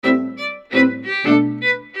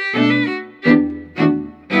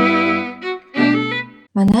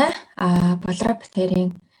болроо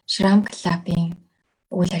батерийн Шрам клубын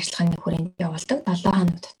үйл ажиллагааны хүрээнд явуулдаг 7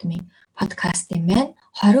 хоног тутмын подкастын маань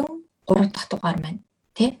 23 дахь дугаар маань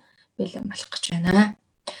тий бэлэн болох гэж байна.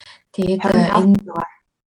 Тэгээд энэ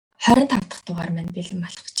 25 дахь дугаар маань бэлэн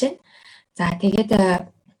болох гэж байна. За тэгээд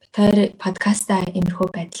тэр подкастаа иймэрхүү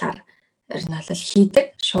байдлаар ер нь бол хийдэг,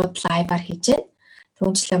 шууд лайваар хийж байна.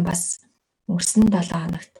 Түүнчлэн бас өнгөрсөн 7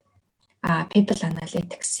 хоногт people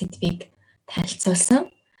analytics сэдвийг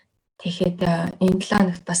танилцуулсан. Тэгэхээр энэ 7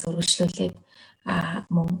 хоногт бас үргэлжлүүлээд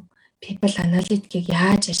мөн people analytics-ийг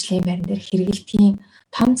яаж ажлын байран дээр хэрэглэдгийг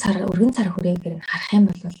өргөн цар хүрээгээр нь харах юм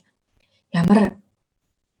бол ямар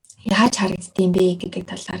яаж харагддığım бэ гэдэг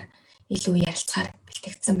талаар илүү ярилцахаар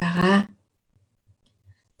бэлтгэгдсэн байгаа.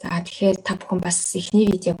 За тэгэхээр та бүхэн бас эхний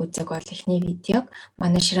видеог үзэг бол эхний видеог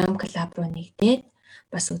манай Шрам клуб руу нэгдээд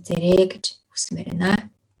бас үзээрэй гэж хүсмээр байна.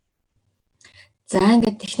 За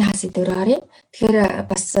ингээд техник сэдвээр оръё. Тэгэхээр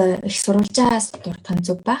бас их сурвалжаас дуртан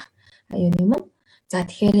зүг байх юу юм. За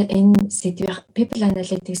тэгэхээр энэ сэдвийг people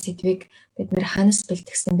analytics сэдвийг бид нэр ханаас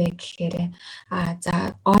бэлтгэсэн бэ гэхээр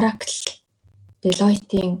за Oracle,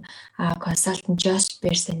 Deloitte-ийн consultant Josh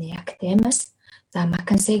Pearson-ийн актемаас, за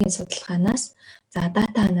McKinsey-ийн судалгаанаас, за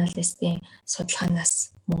data analyst-ийн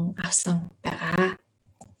судалгаанаас мөн авсан байгаа.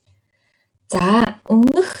 За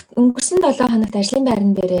өнгөрсөн 7 хоногт ажлын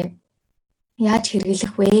байран дээр яаж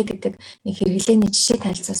хэрэглэх вэ гэдэг нэг хэрэглээний жишээ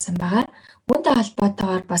танилцуулсан байгаа. Үүнтэй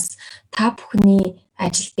холбоотойгоор бас та бүхний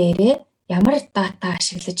ажил дээрээ ямар дата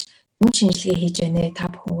ашиглаж үн шинжилгээ хийж байна вэ?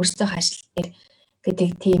 Та бүхэн өөрсдөө ажил дээр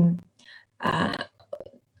гэдэг тийм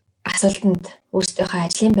асуултанд өөрсдийнхөө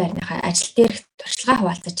ажлын байрныхаа ажил дээрх туршлагаа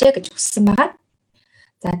хуваалцаач гэж хүссэн байгаа.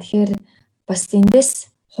 За тэгэхээр бас эндээс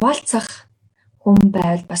хуваалцах хүн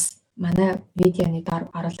байвал бас манай видеоны доор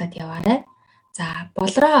оруулаад яваарай. За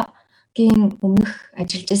болроогийн өмнөх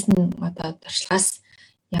ажиллаж байсан туршлагаас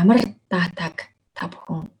ямар датаг та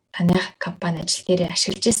бүхэн таних компани ажил дээр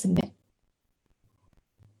ашиглаж байсан бэ?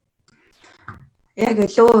 Яг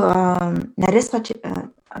илүү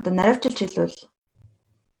наривчилж хэлвэл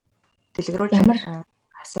дэлгэрүүлж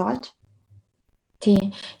асуугач.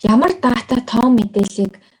 Тийм. Ямар дата том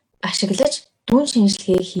мэдээллийг ашиглаж дүн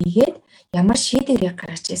шинжилгээ хийгээд ямар шийдвэрийг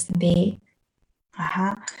гаргаж ирсэн бэ?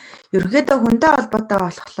 Ерөнхийдөө хүнтэй холбоотой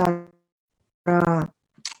болохоор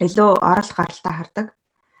илүү орол гаралтай хардаг.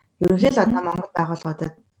 Ерөнхийдөө Монгол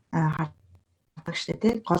байгууллагуудад хардаг шүү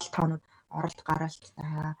дээ. Гол тоонууд оролт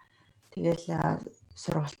гаралтай. Тэгэл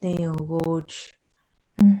сургалтын өгөөж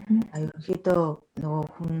ерөнхийдөө нөгөө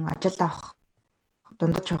хүн ажилд авах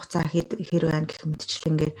дундаж хугацаа хэр байна гэх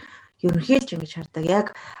мэтчлэнгээр ерөнхийлж ингэж хардаг. Яг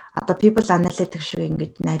people analytics шиг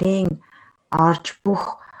ингэж нарийн орж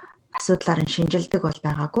бүх асуудлаар нь шинжилдэг бол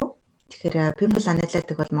байгаагүй. Тэгэхээр people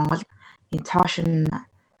analytics бол Монгол энэ цоошин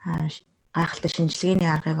гайхалтай шинжилгээний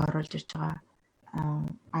аргыг оруулж ирж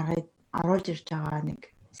байгаа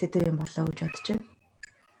нэг сэдв юм болоо гэж бодож байна.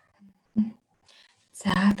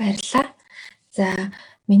 За баярлалаа. За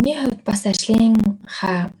миний хувьд бас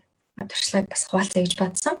ажлынхаа туршлагыг бас хуваалцъя гэж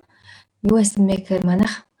бодсон. Юу байсан бэ гэхээр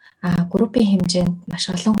манайх группийн хэмжээнд маш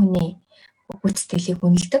олон хүний гүйцэтгэлийг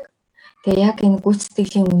үнэлдэг. Тэгээ яг энэ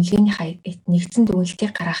гүйцэтгэлийн үнэлгээнийхээ нэгдсэн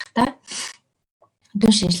дүгнэлтийг гаргахтаа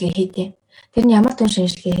дүн шинжилгээ хийдэг. Тэр нь ямар дүн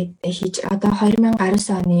шинжилгээ хийж 2019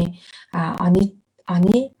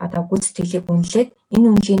 оны гүйцэтгэлийг үнэлээд энэ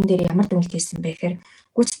үнэлгээнд дээр ямар дүгнэлт хийсэн бэ гэхээр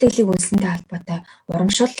гүйцэтгэлийг үнэлсэнтэй холбоотой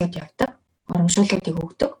урамшууллууд явдаг. Урамшууллуудыг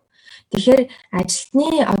өгдөг. Тэгэхээр ажилтны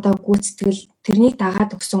гүйцэтгэл тэрнийг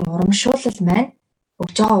дагаад өгсөн урамшуулал маань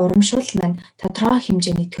өгж байгаа урамшуулал маань тодорхой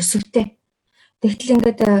хэмжээний төсөвтэй. Тэгтэл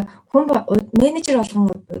ингээд хүн менежер болгон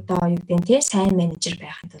юу гэдэг нь сайн менежер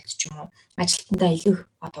байхын тулд ч юм уу ажилтнаа илүү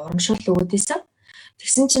урамшуулал өгөөд байсан.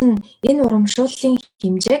 Тэгсэн чинь энэ урамшууллын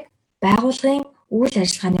хэмжээг байгууллагын үйл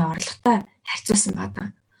ажиллагааны орлоготой харьцуулсан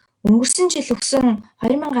байна. Өнгөрсөн жил өгсөн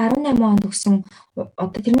 2018 онд өгсөн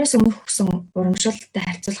тэрнээс өмнөх өгсөн урамшуулалттай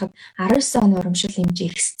харьцуулахад 19 оны урамшуул хэмжээ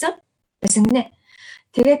ихссэн байсан гинэ.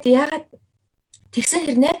 Тэгээд яагаад тэгсэн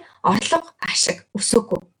хэрнээ орлого ашиг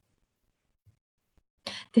өсөөгүй.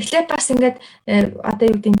 Тэгэхээр бас ингээд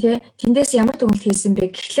юу гэдэг нь тэндээс ямар дүгнэлт хийсэн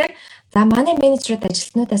бэ гэхлээр за манай менежерүүд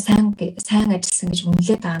ажилтнуудаа сайн ажилласан гэж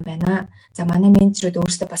үнэлээд байгаа юм байна. За манай менежерүүд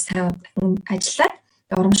өөрсдөө бас сайн ажиллаад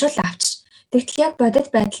урамшуул авч. Тэгтэл яг бодит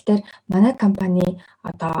байдал дээр манай компани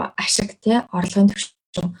ашиг орлогын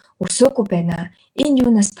түвшин өсөөгүй байна. Энэ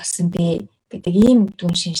юунаас болсон бэ гэдэг ийм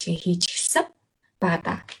дүн шинжилгээ хийж эхэлсэн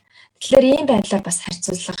байна. Тэгэхээр ийм байдлаар бас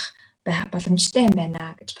харьцуулах боломжтой юм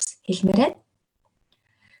байна гэж бас хэлмээр байна.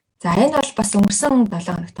 За энэ бол бас өнгөрсөн 7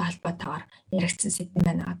 хоногтой холбоотойгоор яригдсан сэдв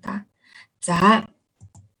байна одоо. За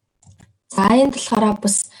энэ болохоор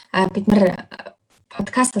бас бид нар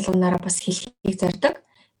подкаст болгоноор бас хэлхийг зорддог.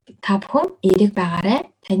 Та бүхэн эерэг байгаарай.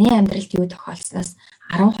 Таны амьдралд юу тохиолсноос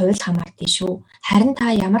 10% хамаардаг шүү. Харин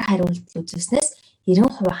та ямар хариу үйлдэл үзүүлснээс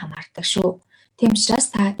 90% хамаардаг шүү. Тийм учраас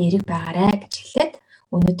та эерэг байгаарай гэж хэлээд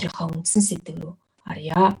өнөөдрийнхөө үндсэн сэдэв рүү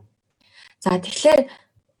орё. За тэгэхээр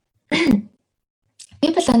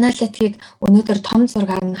people analytic-ийг өнөөдөр том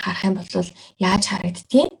зургаар нь харах юм бол яаж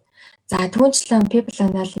харагддгийг. За түүнчлэн people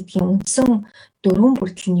analytic-ийн үндсэн 4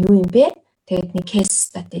 бүрдэл нь юу юм бэ? Тэгээд нэг case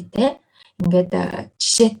study-тэй ингээд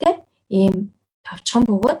жишээтэй ийм товчхон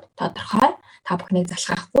бөгөөд тодорхой та бүхнийг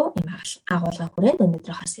залхахгүй ийм агуулгын хүрээнд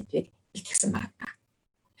өнөөдрийнхөө сэдвийг илтгэсэн байна.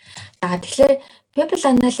 За тэгэхээр people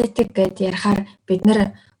analytic гэдээ ярихаар бид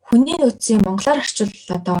нэр хүний нөөцийн монголоор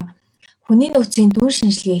орчуулбал одоо хүний нөөцийн дүн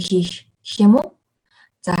шинжилгээ хийх гэх юм уу?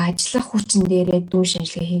 За ажиллах хүчин дээрээ дүн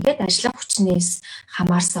шинжилгээ хийгээд ажиллах хүчнээс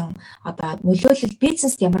хамаарсан одоо нөлөөлөл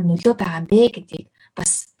бизнест ямар нөлөө байгаа юм бэ гэдгийг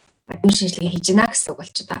бас дүн шинжилгээ хийж гинэ гэсэн үг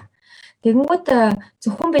болчихоо. Тэгэнгүүт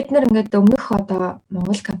зөвхөн бид нар ингээд өмнөх одоо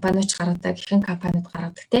Монгол компаниуд гаргадаг, ихэнх компаниуд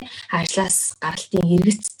гаргадаг те ажлаас гаралтын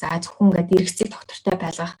эргэц, за зөвхөн ингээд эргэцийг доктортой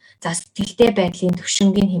байлгах, за сэтгэлтэй байдлын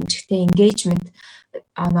төвшингийн хэмжигтэй engagement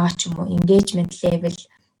оноо ч юм уу, engagement level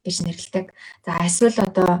гэж нэрлэдэг. За эсвэл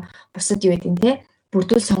одоо бусад юу гэдэг нь те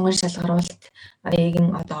бүрдүүл сонгон шалгаруулалт ийг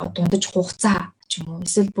одоо дундаж хугацаа ч юм уу,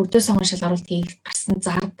 эсвэл бүрдүүл сонгон шалгаруулалтыг гарсан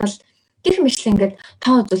зардал гэх мэт ингээд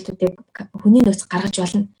тоон үзүүлэлтүүдийг хүний нөөц гаргаж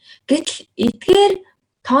болно. Гэтэл эдгээр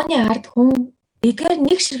тооны ард эдгээр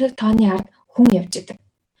нэг ширхэг тооны ард хүн явж идэг.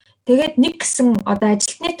 Тэгээд нэг гэсэн одоо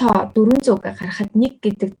ажилтны тоо 400 гаргахад нэг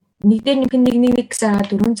гэдэг нэг дээр нэг гэсэн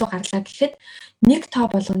 400 гарлаа гэхэд нэг тоо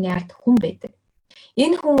болгоны ард хүн байдаг.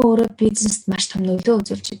 Энэ хүн өөрөө бизнест маш том нөлөө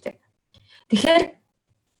үзүүлж идэг. Тэгэхээр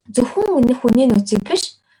зөвхөн өнөх хүний нөөцийг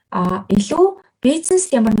биш илүү бизнес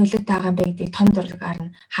ямар нөлөөтэй байгаа юм бэ гэдгийг том зургаар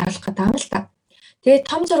нь харуулах гэдэг юм л та. Тэгээд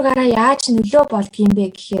том зургаараа яаж нөлөө болдгийм бэ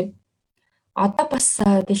гэхээр одоо бас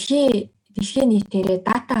дэлхийн нийтээрээ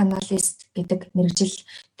data analyst гэдэг мэргэжил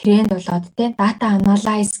тренд болоод те data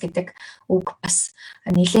analyze гэдэг үг бас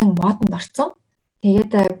нэлээд модонд орсон.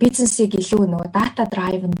 Тэгээд бизнесийг илүү нөгөө data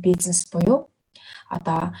driven business буюу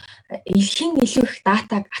одоо хэн илүү их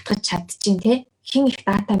датаг атгаж чадчихээн те хэн их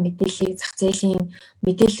дата мэдээллийг зах зээлийн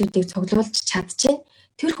мэдээллүүдийг цуглуулж чадчихээн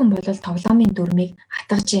тэр хүн бол тоглоомын дүрмийг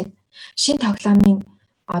хатгаж байна. Шинэ тоглоомын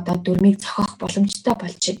одоо дүрмийг зохиох боломжтой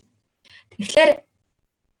болж байна. Тэгэхээр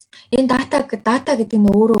энэ дата гэдэг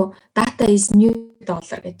нь өөрөө data is new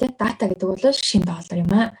dollar гэдэг. Дата гэдэг бол шинэ доллар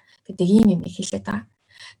юм аа гэдэг ийм юм хэлээд байгаа.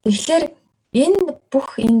 Тэгэхээр энэ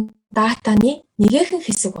датаны нэгэн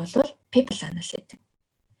хэсэг бол people analytic.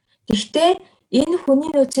 Гэхдээ энэ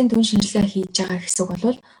хүний нөөцийн дүн шинжилгээ хийж байгаа хэсэг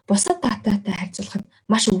бол бусад дататай харьцуулахад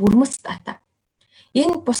маш өвөрмөц дата.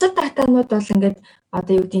 Энэ бусад датанууд бол ингээд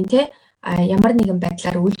одоо юу гэдэг нь те ямар нэгэн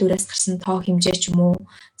байдлаар үйлдвэрээс гарсан тоо хэмжээ ч юм уу,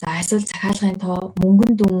 за эсвэл захиалгын тоо,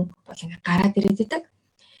 мөнгөн дүн бол ингээд гараад ирээд идэг.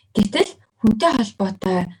 Гэтэл хүнтэй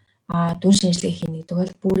холбоотой дүн шинжилгээ хийнэ гэдэг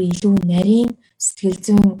бол бүр илүү нарийн сэтгэл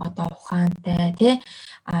зүйн одоо ухаантай те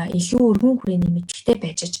илүү өргөн хүрээний мэдлэгтэй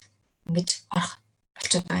байж ингэж орох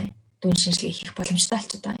болчиход байгаа юм. Дүн шинжилгээ хийх боломжтой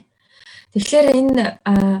болчиход байгаа юм. Тэгэхээр энэ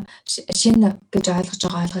шинэ гэж ойлгож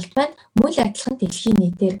байгаа ойлголт байна. Мөн л адилхан дэлхийн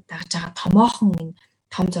нийтээр дагж байгаа томоохон энэ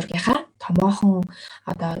том зургийнхаа томоохон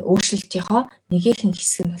одоо өөрчлөлтийнхоо нэгэн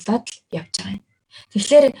хэсэг нь болоод явж байгаа юм.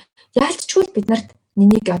 Тэгэхээр яалтчгүй бид нарт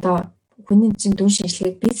нэнийг одоо хүний нөөцийн дүн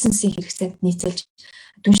шинжилгээг бизнесийн хэрэгцээнд нийцүүлж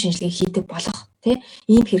дүн шинжилгээ хийдэг болох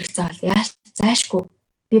ийм хэрэгцээ бол заашгүй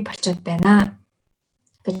бий болчиход байна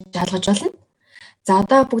гэж ойлгож байна. За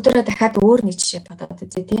одоо бүгдээрээ дахиад өөр нэг жишээ бодоод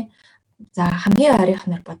үзье тий. За хамгийн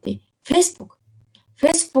ойрынхнаар бодъё. Facebook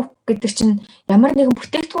гэдэг чинь ямар нэгэн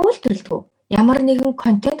бүтээгдэхүүн үйлдвэрлэдэг, ямар нэгэн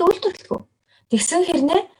контент үйлдвэрлэдэг. Тэгсэн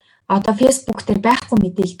хэрнээ одоо Facebook дээр байхгүй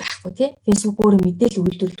мэдээлэл байхгүй тий. Facebook өөрөө мэдээлэл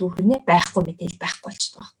үйлдвэрлэдэг хэрнээ байхгүй мэдээлэл байхгүй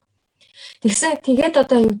болчихдог байна. Тэгээд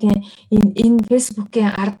одоо юу гэдэг энэ Facebook-ийн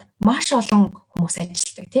ард маш олон хүмүүс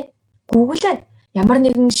ажилладаг тий. Google ямар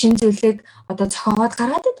нэгэн шинэ зүйлийг одоо зохиогоод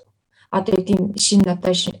гаргаад идэв. Одоо юу гэдэг шинэ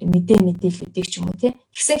одоо мэдээллүүдийг ч юм уу тий.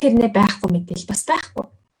 Тэгсэн хэрнээ байхгүй мэдээлэл бас байхгүй.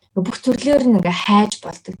 Бүх төрлөөр нь ингээ хайж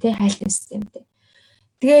болдог тий хайлтын системтэй.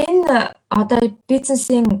 Тэгээ энэ одоо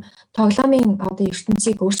бизнесийн тоглоомын одоо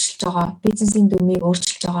ертөнцийг өөрчилж байгаа, бизнесийн дүрмийг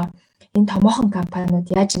өөрчилж байгаа энэ томоохон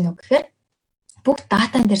компаниуд яаж ийнө гэхээр бүгд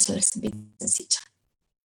датан дээр суурилсан бизнес хийж байгаа.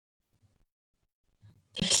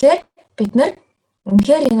 Тэгэхээр бид нар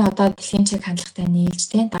үнэхээр энэ одоо дэлхийн чиг хандлагатай нийлж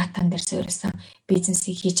тий датан дээр суурилсан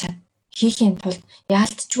бизнесийг хийхийн тулд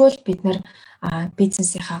яалтчгүй бид нар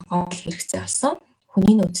бизнесийнхаа гол хэрэгцээ болсон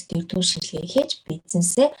хүний нөөцийн дүн шинжилгээ хийж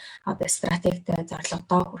бизнесээ одоо стратегтэй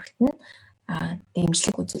зорилгодоо хүрэхэд нь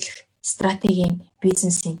дэмжлэг үзүүлэх стратегийн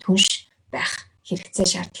бизнесийн түнш байх хэрэгцээ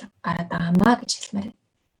шаардлага гараад байгаамаа гэж хэлмээр байна.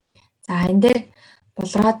 За энэ дээр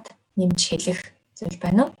булраад нэмж хэлэх зүйл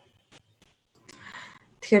байна уу?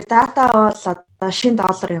 Тэгэхээр дата бол одоо шинэ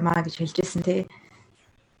доллар юм аа гэж хэлжсэн тий.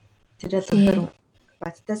 Тэрэл өндөр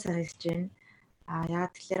баттай санагдаж байна.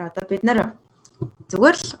 Яагаад тэгэхээр одоо бид нар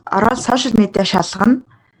зүгээр л ороод сошиал медиа шалгана.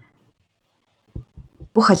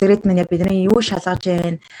 Бүх алгоритмыг бидний юу шалгаж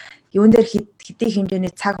байна? Юун дээр хэдий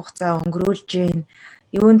хэмжээний цаг хугацаа өнгөрүүлж байна?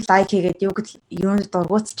 Юунд лайк хийгээд юунд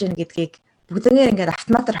дургуутж байна гэдгийг бүгднийг ингээд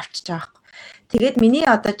автоматар авчиж байгаа юм. Тэгээд миний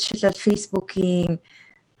одоо жишээлбэл Facebook-ийн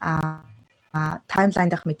таймлайн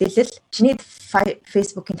дах мэдээлэл, чиний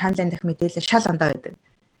Facebook-ийн таймлайн дах мэдээлэл шал ондоо байдаг.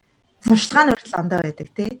 Сурталчилгааны хүртэл ондоо байдаг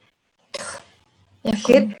тий.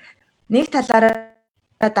 Тэгэхээр нэг талаараа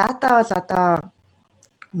дата бол одоо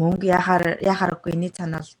мөнгө яхааргүй нэг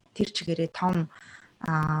цаанал тэр чигээрээ том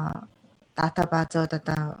дата базууд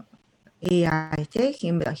одоо AI тий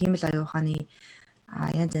хиймэл оюун ухааны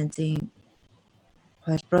янз янзын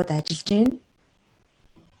хөлбрууд ажиллаж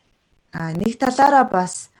байна. Нэг талаараа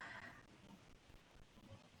бас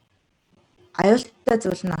аюултай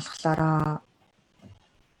зүйл нь болохоор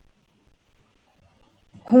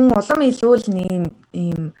хүн улам илүү л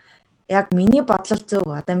ийм яг миний бодлол зөв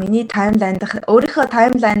одоо миний таймлайн дах өөрийнхөө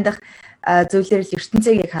таймлайн дах зүйлээр л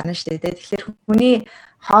ертөнцийг харна шүү дээ. Тэгэхээр хүний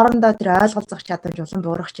хоорондоо тэр ойлголцох чадамж улам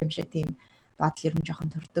буурах юм шиг тийм бодол ер нь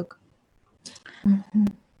жоохон төрдөг.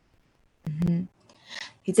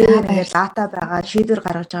 Хэзээ нэг дата байгаа шийдвэр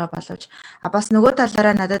гаргаж байгаа боловч бас нөгөө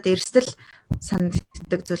талаараа надад эрсдэл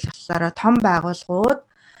санагддаг зүйл болохоор том байгууллагууд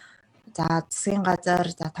за засгийн газар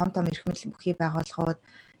за том эрхмэл бүхий байгууллагууд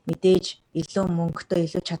мэдээж илүү мөнгөтэй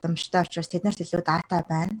илүү чадамжтай учраас тэднэрт илүү дата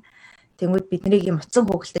байна. Тэнгүүд биднийг юм утсан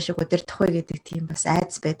хөөгөлтэй шиг өдөртөх вэ гэдэг тийм бас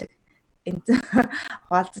айдас байдаг. Энд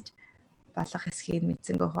хуваалцаж болох хэсгийг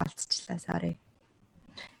мэдсэнгөө хуваалцчихлаа sorry.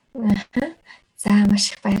 За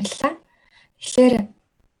маш их баярлалаа. Тэгэхээр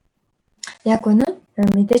яг үнэ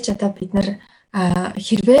мэдээж одоо бид нар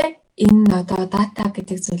хэрвээ энэ одоо дата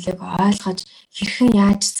гэдэг зүйлийг ойлгож хэрхэн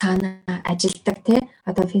яаж цаана ажилдаг те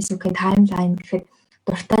одоо Facebook-ийн таймлайн гэхэд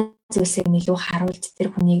дуртай зүйлсийг илүү харуулж тэр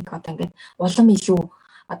хүнийг одоо ингээд улам илүү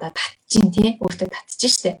одоо татчихин тий өөртөө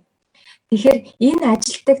татчих штэ. Тэгэхээр энэ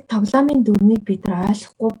ажилтдаг тоглоомын дүрмийг бид нар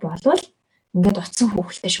ойлгохгүй болвол ингээд утсан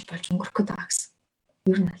хөөгөлтэй шиг болж өнгөрөх гээд байгаа гэсэн.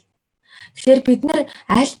 Юу нь бол. Тэгэхээр бид нар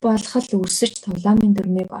аль болох л өрсөж тоглоомын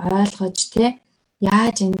дүрмийг ойлгож тий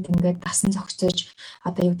яаж энд ингээд дасан зогцож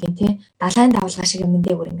одоо юу гэдэг тий далайн давлгаа шиг юм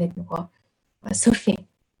дээр ингээд нөгөө серфинг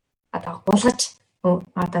одоо гулгаж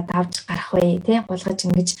одоо давж гарах вэ тий гулгаж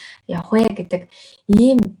ингэж явах вэ гэдэг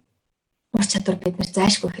ийм ур чадвар бид нар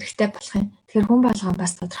зайлшгүй хэрэгтэй болох юм. Тэгэхээр хүн болгон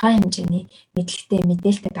бас тодорхой хэмжээний мэдлэгтэй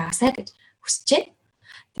мэдээлэлтэй байгаасаа гэж хүсэж байна.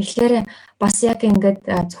 Тэгэхээр бас яг ингээд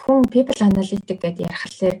зөвхөн people analytic гэдэг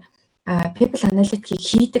ярихлаар people analytic-ийг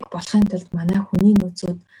хийдэг болохын тулд манай хүний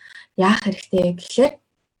нөөцүүд яах хэрэгтэй гэхээр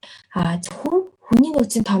зөвхөн хүний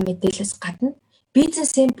нөөцийн том мэдээлэлээс гадна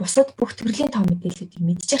бизнесийн бусад бүх төрлийн том мэдээллүүдийг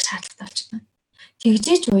мэдчих шаардлагатай болчихно.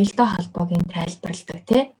 Тэгжээч уялдаа холбоогийн тайлбарладаг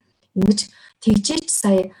тий ингэж тэгжээч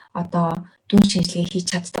сая одоо дүн шинжилгээ хийж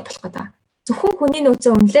чаддаг болох гэдэг. Зөвхөн хүний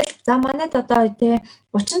нөөцийн үнэлэл за манайд одоо тий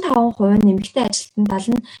 35% нэмэгтэй ажилтан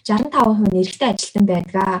 65% эрэгтэй ажилтан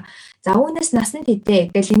байдгаа. За үүнээс насанд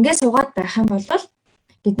хэдэ гэл ингээд суугаад байх юм бол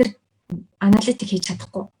бид нар аналитик хийж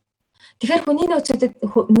чадахгүй. Тэгэхээр хүний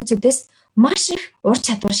нөөцүүдээс маш их ур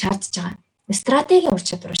чадвар шаардж байгаа. Стратегийн ур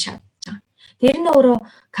чадвар шаардж байгаа. Тэр нь өөрөө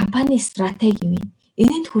компани стратеги юм.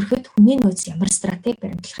 Энэнд хүрэхэд хүний нөөц ямар стратеги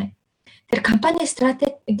баримтлах юм. Тэр компани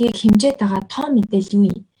стратегийг хэмжээд байгаа тоо мэдээлэл юу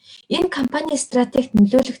юм? Энэ компани стратегт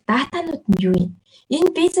нөлөөлөх датанууд нь юу юм?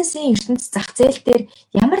 Энэ бизнесийн ертөнц зах зээл дээр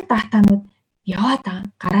ямар датанууд яваад байгаа,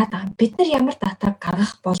 гараад байгаа. Бид нар ямар датаг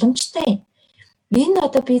гаргах боломжтой юм? Энэ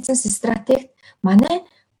одоо бизнес стратегт манай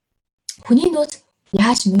хүний нөөц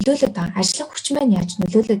яаж нөлөөлөд байгаа, ажлын хүч маань яаж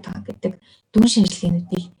нөлөөлөд байгаа гэдэг дүн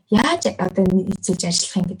шинжилгээнүүдийг яаж одоо нийцүүлж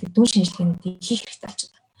ажиллах юм гэдэг дүн шинжилгээнүүдийг хийх хэрэгтэй болж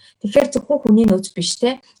байна. Тэгэхээр зөвхөн хүний нөөц биш те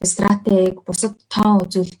стратеги, бусад тоон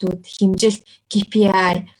үзүүлэлтүүд, хэмжилт,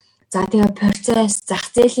 KPI, за тэгээ процесс, зах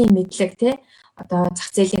зээлийн мэдлэг те одоо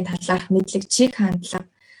зах зээлийн талаарх мэдлэг, чиг хандлага,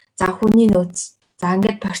 за хүний нөөц, за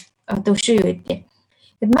ингээд одоо өшөө юу гэдэг.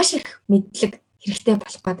 Тэгэд маш их мэдлэг хэрэгтэй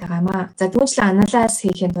болох гээд байгаа юм аа. За түүнчлэн анализ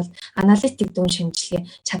хийхэд бол аналитик дүн шинжилгээ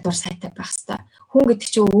чадвар сайтай байх хэрэгтэй. Хүн гэдэг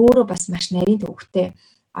чинь өөрөө бас маш нарийн төвхтэй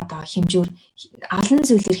одоо хэмжүүр олон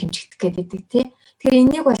зүйлээр хэмжигдэх гэдэг тий. Тэгэхээр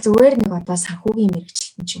энийг бол зүгээр нэг одоо санхүүгийн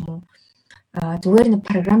мэргэжилтэн ч юм уу зүгээр нэг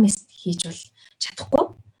программист хийж бол чадахгүй.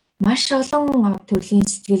 Маш олон төрлийн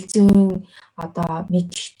сэтгэл зүйн одоо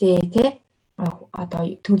мэдлэгтэй тий одоо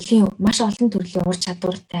төрлийн маш олон төрлийн ур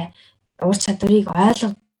чадвартай ур чадварыг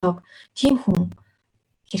ойлгох тийм хүн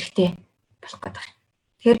хэрэгтэй болох гэдэг.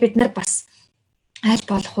 Тэгэхээр бид нар бас аль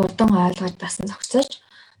болох хурдан ойлгож дасан зохицож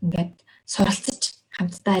ингээд суралцж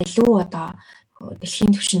хамтдаа илүү одоо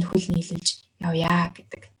дэлхийн түвшинд хөл нийлүүлж явъя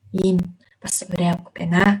гэдэг ийм бас урай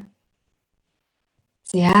байна.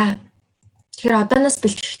 За тэгэхээр одооноос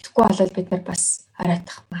бэлтгэхгүй бол бид нар бас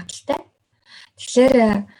оройтох магадaltaй.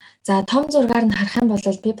 Тэгэхээр за том зургаар нь харах юм бол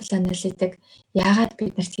people analytic яагаад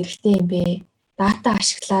биднэрт хэрэгтэй юм бэ? Дата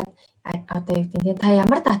ашиглаад одоо юу гэдэг нь та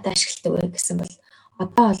ямар дата ашигладаг вэ гэсэн бол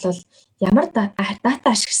одоо бол ямар дата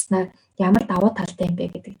ашигласнаар ямар давуу талтай юм бэ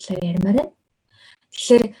гэдэг талаар ярмаар байна.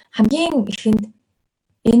 Тэгэхээр хамгийн ихэнд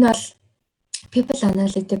энэ бол people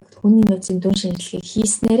analytic хүний нөөцийн дүн шинжилгээг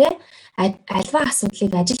хийснээрээ альва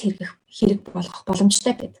асуудлыг ажил хэрэг болгох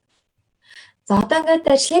боломжтой байдаг. За одоо ингээд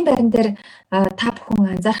ажлын байран дээр та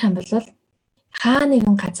бүхэн анзаарах юм бол хаа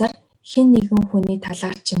нэгэн газар хэн нэгэн хүний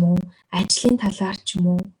талаар ч юм уу, ажлын талаар ч юм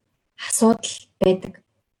уу асуудал байдаг,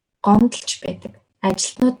 гомдолч байдаг.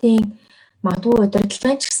 Ажилтнуудын магадгүй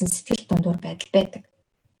удирдлагын ч гэсэн сэтгэл дундуур байдал байдаг.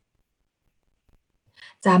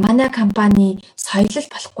 За манай компани соёлол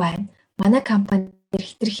болохгүй байна. Манай компанид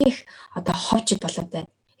хэтэрхийх одоо ховж болоод байна.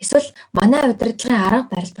 Эсвэл манай удирдлагын арга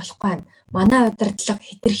барил болохгүй байна. Манай удирдлага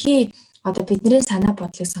хэтэрхий одоо бидний санаа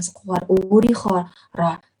бодлыг сонсохгүйгээр өөрийнхөө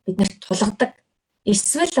биднэрт тулгадаг.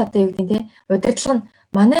 Эсвэл одоо юу гэдэг нь удирдлага нь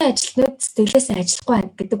манай ажилтнууд сэтгэлээс ажиллахгүй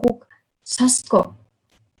байна гэдэг үг сонсдгоо.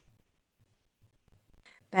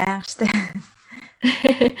 Баян штэ.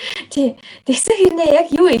 Тий. Тэгсэн хэрнээ яг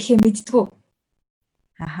юу их юм мэддгүү.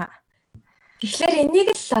 Аха. Тэгэхээр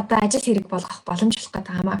энийг л одоо ажил хэрэг болгох боломж болох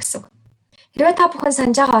гэдэг хамаа гэсэн. Хэрвээ та бүхэн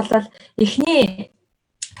санаж байгаа бол эхний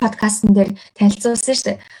подкастн дээр танилцуулсан шүү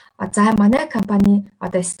дээ. За манай компани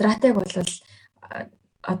одоо стратеги бол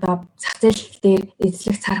одоо зах зээл дээр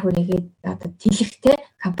эзлэх цар хүрээгээ одоо тэлэхтэй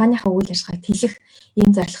компанийн үйл ажиллагааг тэлэх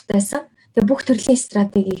ийм зорилготой байсан. Тэгээ бүх төрлийн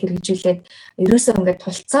стратегийг хэрэгжүүлээд ерөөсөө ингээд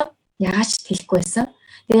тулцсан яач тэлэхгүй байсан.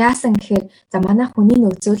 Тэгээ яасан гэхээр за манай хүний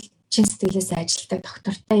нөөцөл чин сэтгэлээс ажилтдаг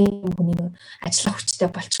доктортой ийм хүний ажиллах хүчтэй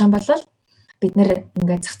болчих юм бол бид нэр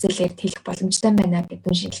ингээд зах зээлээр тэлэх боломжтой байна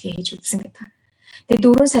гэдэг шинжилгээ хийж үзсэн гэдэг. Тэгээ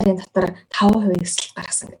 4 сарын дотор 5% өсөлт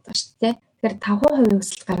гаргасан гэдэг байна шүү дээ. Тэгэхээр 5%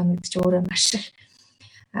 өсөлт гаргана гэдэг чинь өөрөө маш их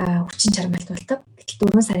хүчин чармайлт болдог. Гэтэл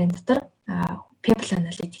 4 сарын дотор people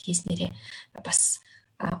analytic хийснээрээ бас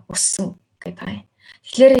өссөн гэдэг.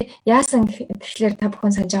 Тэгэхээр яасан тэгэхээр та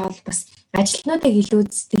бүхэн санаж байгаа бол бас ажилтнуудыг илүү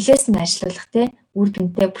сэтгэлээс нь ажилуулах те үр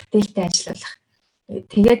дүнтэй бүтээлтэй ажилуулах.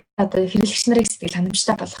 Тэгээд одоо хэрэглэгч нарыг сэтгэл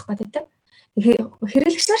ханамжтай болгох гэдэг.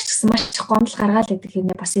 Хэрэглэгч нар ч гэсэн маш их гомдол гаргаал гэдэг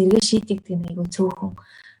хэрнээ бас эргээ шийдэгдэг нэг айгүй цөөхөн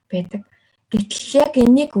байдаг. Гэтэл яг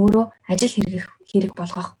энийг өөрөө ажил хэрэг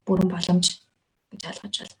болгох бүрэн боломж гэж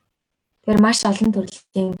ойлгож байна. Тэгэхээр маш олон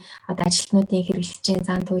төрлийн одоо ажилтнуудын хэрэглэгчийн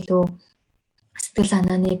зан төлөв, сэтгэл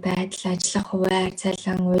санааны байдал, ажиллах хуваар,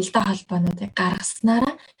 цалин, уялдаа холбоонуудыг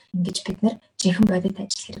гаргаснараа ингэж бид нэр жинхэнэ бодит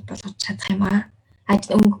ажил хэрэг болгож чадах юм аа.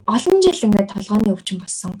 Олон жил ингээд толгойн өвчин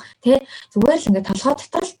болсон тий зүгээр л ингээд толгой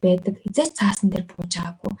дотор л байдаг хизээч цаасан дээр бууж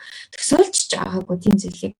байгаагүй төсөөлж байгаагүй тийм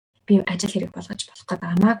зүйлийг би ажил хэрэг болгож болох гэдэг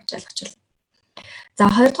амаа гэж ойлгож байна. За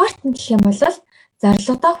хоёрдугаарт нь гэх юм бол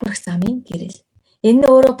зорилгодоо хүрэх замын гэрэл. Энэ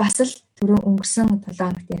өөрөө бас л түрүүн өнгөрсөн 7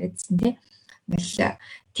 хоногт яриадсан тий ингээл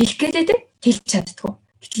тэлэх гэдэг тэлж чаддгүй.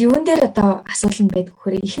 Гэтэл юун дээр одоо асуудал нь байдаг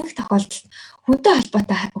вөхөр ихэнх тохиолдолд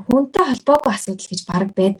хүнтэй холбоогүй асуудал гэж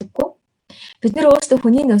бараг байдаггүй. Бид нэр өөрсдөө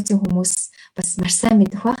хүний нөөцийн хүмүүс бас маш сайн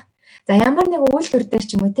мэдэх баг. За ямар нэг үйлдвэр дээр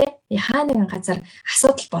ч юм уу те хаа нэгэн газар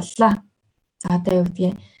асуудал боллоо. За одоо юу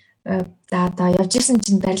гэдгийг за одоо явж исэн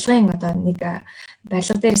чинь барилгын одоо нэг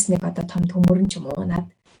барилга дээрс нэг одоо том төмөрн ч юм уу над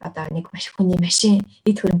одоо нэг маш хүний машин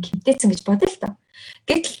эд хөрөнгө гэмтээсэн гэж бодъё л доо.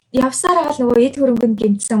 Гэтэл явсаар байгаа нөгөө эд хөрөнгөнд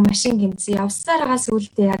гэмтсэн машин гэмтсэн явсаар байгаа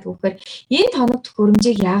сүултээ яадаг вөхөр энэ тоног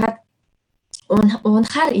хөрөмжийг яагаад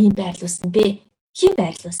уунахаар ийм байрлуулсан бэ? Хин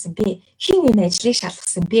байрлуулсан бэ? Хин энэ ажлыг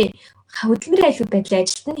шалгасан бэ? Хөдөлмөрийн аюулгүй байдлын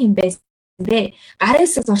ажилтан хэн байсан бэ? Гарын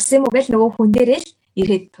хэсэг зурсан юм уу гэж нөгөө хүн дээрээ л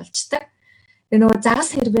ирээд тулчдаг. Тэгээ нөгөө загас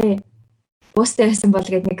хэрвээ буустай байсан бол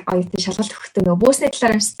гэдэг нэг оюутны шалгалт өгөхдөө нөгөө буусны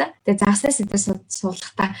талаар юмстай. Тэгээ загасны сэдвээс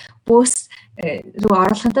суулгахдаа буус руу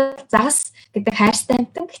оруулахад загас гэдэг хайртай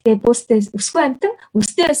амтан. Гэтэ буустай өсгүй амтан.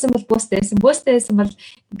 Өстэй байсан бол буустай байсан. Буустай байсан бол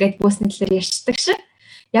ингээд буусны талаар ярьцдаг шиг.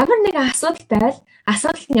 Ямар нэгэн асуудал байвал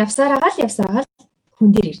асуудалд нь явсаар агаал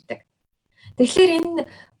хүн дээр ирдэг. Тэгэхээр энэ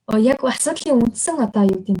яг асуудлын үндсэн одоо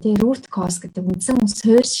юу гэдэг нь root cause гэдэг үндсэн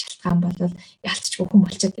суурь шалтгаан бол ялцчгүй хүн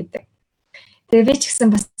болчиход байдаг. Тэгээ би ч гэсэн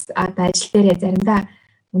бас одоо ажил дээрээ заримдаа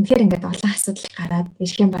үнэхээр ингээд олон асуудал гараад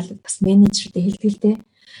ирэх юм бол бас менежертэй хэлтгэлтэй.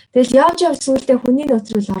 Тэгэл явж сүүлдээ хүний нөөц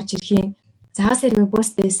рүү орж ирэх юм. Загас хэрэг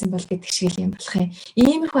бөөс дээсэн бол гэдэг шиг юм болох юм.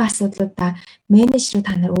 Иймэрхүү асуудлуудаа менежерүүд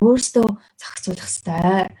та нар өөрсдөө зохицуулах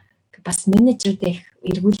ёстой. Бас менежерүүд их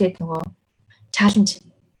эргүүлээд нөгөө чаленж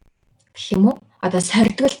гэх юм уу? Одоо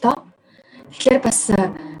сордгол тоо. Тэгэхээр бас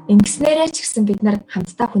ингэснээрээ ч гэсэн бид нар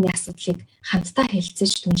хамтдаа хүний асуудлыг хамтдаа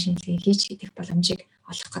хэлэлцэж түн шинжилгээ хийж хийх боломжийг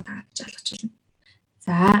олох гэдэг гэж ойлгож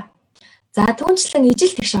байна. За түүнчлэн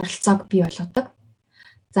ижил тэгш оролцоог бий болгодог.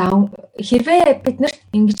 За хэрвээ бид нарт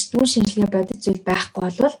ингэж түн шинжилгээ бодит зүйл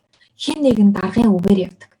байхгүй бол хин нэгэн даргын үгээр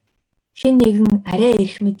явдаг. Хин нэгэн арай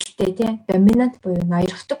эрх мэдэлтэй тийм доминант буюу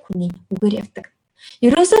ноёрхдог хүний үгээр явдаг.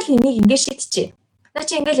 Ерөөсөө л энийг ингэж шийдчихье. Наа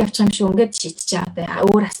чи ингээл явчих юм шүү ингээд шийдчихээ одоо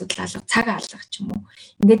өөр асуудал алга цаг алгах ч юм уу.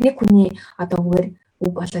 Ингээд нэг хүний одоо үгээр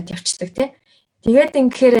үг болоод явцдаг тийм. Тэгээд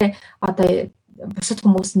ингэхээр одоо бусад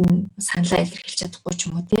хүмүүс нь саналаа илэрхийлж чадахгүй ч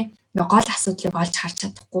юм уу тийм. Гол асуудлыг олж харж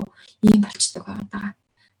чадахгүй ийм болчдөг байгаа.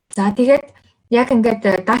 За тэгээд яг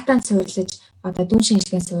ингээд датанд суурилж одоо дүн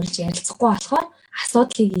шинжилгээнд суурилж ярилцахгүй болохоор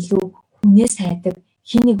асуудлыг илүү хүнээс хайдаг,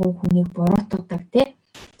 хин нэгэн хүнийг буруутгадаг тийм.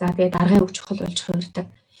 За тэгээд аргын үг чухал болж хувирдаг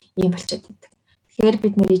ийм болчиход байдаг. Тэгэхээр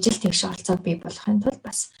бид нэр ижил тэгш оролцоог бий болгохын тулд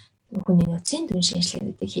бас хүний нөөцийн дүн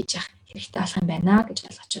шинжилгээнүүдийг хийж явах хэрэгтэй болох юм байна гэж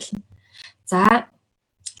ойлгож байна. За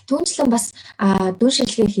түүнчлэн бас дүн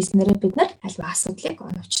шинжилгээ хийснээрээ бид нар альва асуудлыг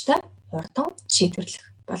оновчтой, хурдан шийдвэрлэх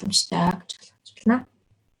боломжтой гэж ойлгож байна.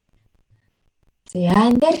 За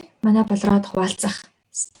энэ дээр манай болроод хуваалцах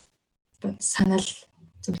санал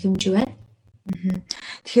зөвлөмж юу байна?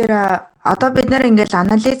 Тэгэхээр одоо бид нар ингээл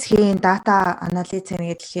анализ хийн, дата анализ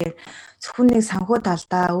хийнэ гэхээр зөвхөн нэг санхүү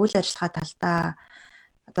талдаа, үйл ажиллагаа талдаа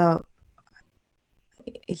одоо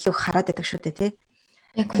илүү хараад байдаг шүү дээ, тий.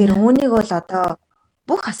 Тэгэхээр үүнийг бол одоо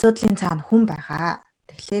бүх асуудлын цаана хүн байгаа.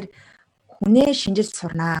 Тэгэхээр хүнээ шинжилж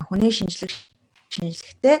сурнаа. Хүнээ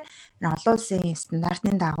шинжилгэхдээ олон улсын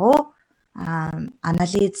стандартын дагуу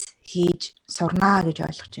анализ хийж сурнаа гэж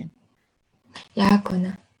ойлгож байна. Яг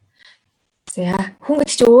үнэ. За хүн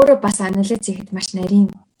гэдэг чинь өөрөө бас анализ хийхэд маш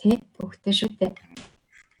нарийн тий төвхтэй шүү дээ.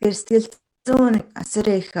 Тэгэхээр сэтгэл зүйн асар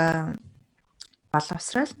их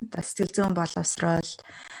боловсрал, сэтгэл зүйн боловсрал,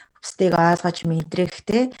 бусдыг ойлгож мэдрэх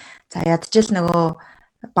тий. За ядчил нөгөө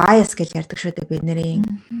bias гэж ярьдаг шүү дээ бид нарын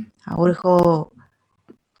өөрийнхөө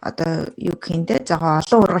одоо юу гэнтэй зогоо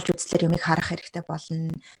олон ургалж үзлэр юмыг харах хэрэгтэй болно.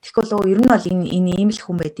 Тэгэхгүй л ер нь бол энэ ийм л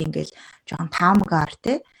хүн байдیں۔ Ингээл жоохон таамгаар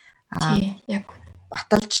тий. Яг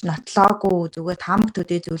баталж нотлоогүй зүгээр таамаг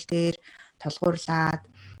төдий зүйл дээр тулгуурлаад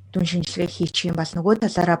дүн шинжилгээ хийчих юм бол нөгөө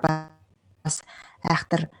талаараа бас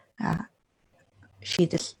айхтар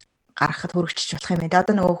шийдэл гаргахад хүрэгчж болох юм байна.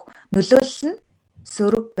 Одоо нөгөө нөлөөлөл нь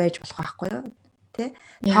сөрөг байж болох байхгүй юу? Тэ?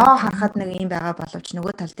 Тоо харахад нэг юм байгаа боловч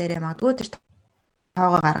нөгөө тал дээрээ магадгүй тэр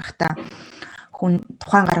тоогоо гаргахдаа хүн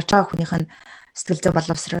тухайн гаргаж байгаа хүнийх нь сэтгэл зүй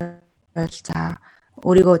боловсрол за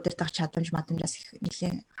өөрийгөө удирдах чадамж мадамжаас их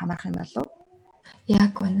нэлийн хамаарах юм болов уу?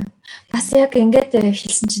 Яг үнэ. Бас яг ингээд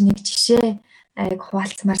хэлсэн чинь нэг жишээ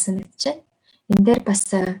хуваалцмаар санагдчихэ. Энэ дээр бас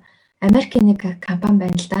Америкийн нэг компани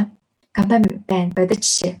байна л да. Компани байна бодит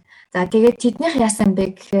жишээ. За тэгээд тэднийх яасан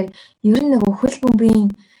бэ гэхээр ер нь нөгөө хөл бөмбөгийн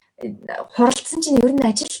хуралдсан чинь ер нь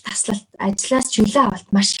ажил таслалт ажлаас чөлөө авалт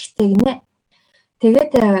маш ихтэй гинэ.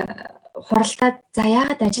 Тэгээд хуралдаад за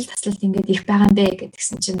яагаад ажил таслалт ингээд их байгаа юм бэ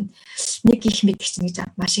гэдгсэн чинь нэг их мэдгч нэг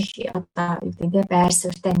жаа маш их одоо юу гэдэг байр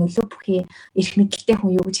суурьтай нөлөө бүхий эрх мэдэлтэй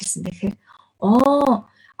хүн юу гэж хэлсэн бэ гэхээр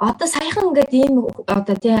одоо саяхан ингээд ийм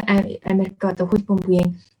одоо тий Америк одоо хөл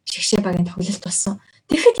бөмбөгийн шигшээ багийн тохиолдолт болсон.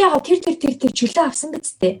 Тэгэхэд яагаад тэр чөлөө авсан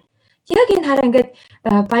биз дээ. Яг энэ хараа ингээд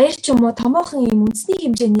баяр ч юм уу томоохон ийм үндэсний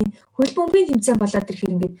хэмжээний хөл бөмбөгийн тэмцээн болоод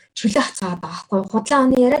ирэхээр ингээд чөлөө авцгаад байгаа байхгүй худлаа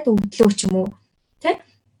оны яриад өвдлөө ч юм уу тий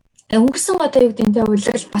өнгөрсөн одоо юу гэдэг нь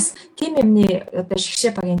уйлал бас тим юмны одоо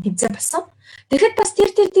шигшээ багийн тэмцээн болсон. Тэгэхэд бас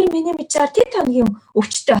тэр миний мэдээр тэр тоногийн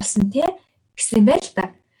өвчтөй болсон тий гэсэн юм байл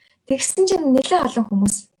та. Тэгсэн чинь нэлээд олон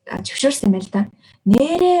хүмүүс зөвшөөрсөн юм байл та.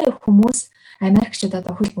 Нэрээ хүмүүс Америкчууд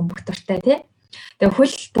одоо хөл бөмбөг дуртай тий. Тэгээ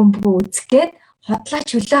хөл бөмбөгөө үзгээд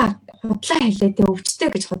худлаа хэлээ тий өвчтөй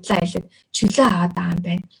гэж худлаа хэлээд чөлөө аваад байгаа юм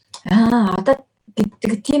байна. Одоо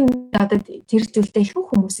гэдэг тийм одоо тэр зүйлтэй ихэнх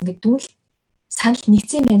хүмүүс ингээд дүүл санал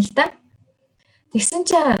нэгцэн байна л да. Тэгсэн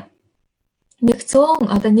чинь нэг 100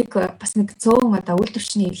 одоо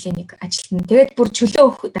үйлдвэрчний хэвлээ нэг ажилтна. Тэгээд бүр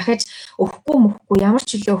чөлөө дахиж өгөхгүй ямар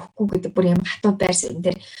чөлөө өгөхгүй гэдэг бүр юм хатуу байр суурин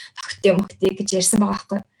дээр тогтъё гэж ярьсан байгаа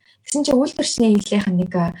байхгүй. Тэгсэн чинь үйлдвэрчний хэвлийнхэн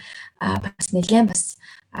нэг бас нэлээд бас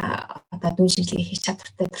одоо дүн шинжилгээ хийж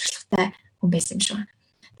чадвартай туршлагатай хүн байсан юм шиг байна.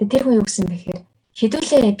 Тэгээд тэр хүн юу гэсэн бэ гэхээр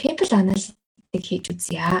хэдүүлээ people analytics хийж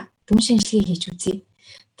үзье. Дүн шинжилгээ хийж үзье.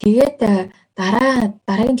 Тэгээд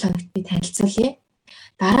дараагийн 7 хоногт би танилцуулъя.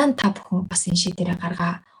 Дараа нь та бүхэн бас энэ шийдвэрээ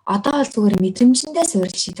гаргаа. одоо бол зүгээр мэдрэмжэндээ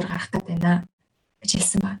суурилж шийдвэр гаргах гэдэг байна гэж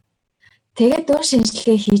хэлсэн байна. Тэгээд дур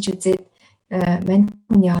шинжилгээ хийж үзээд мань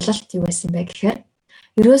хүний ололт юу байсан бэ гэхээр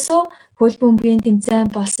ерөөсөө хөл бөмбөгийн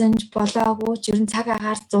тэмцээн болсон ч болоогүй ч ер нь цаг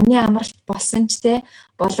агаар зуны амралт болсон ч те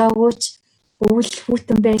болоогүй ч өвөл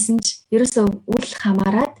хүүтэн байсан ч ерөөсөө үл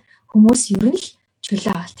хамааран хүмүүс ер нь л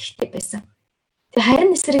чөлөө авалт ихтэй байсан. Тэгээ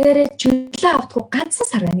харин эсрэгээрээ чөлөө авдаггүй ганцхан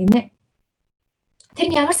сар байна гинэ. Тэр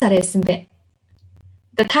нь ямар сар байсан бэ?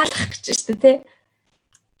 Одоо таалах гэж байна шүү дээ те.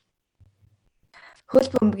 Хөл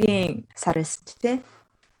бөмбөгийн сар байсан те.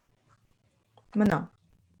 Мөн үү?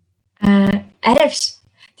 Арай биш.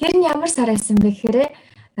 Тэр нь ямар сар байсан бэ гэхээр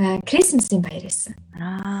Крисмсийн баяр байсан.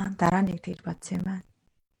 Дараа нэг тэгж бодсон юм байна.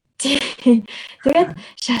 Тэгээд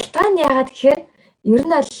шалтгаан яагаад гэхээр ер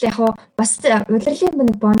нь бол яг хуу бас удирдлын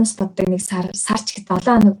нэг бонус боддог нэг сарч гээд 7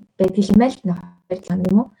 хоног байдаг юм байл нэг 2 хоног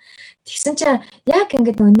юм уу. Тэгсэн чинь яг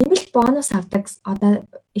ингээд нөгөө нэмэлт бонус авдаг одоо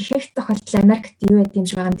ихэнх тохиолдолд Америкт юу байд юм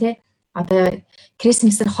шиг байгаа юм те. Одоо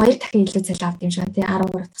Крисмсээр 2 дахин илүү цалин авд юм шиг байна те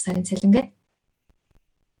 13 дахь сарын цалин ингээд.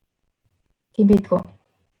 Тийм байдгүй.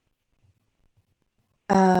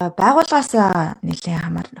 Байгууллагаас нэлээд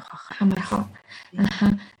хамаарах.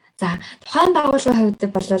 За тухайн байгууллагын хувьд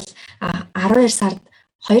бол 12 сард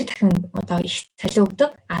 2 дахин одоо их цалин өгдөг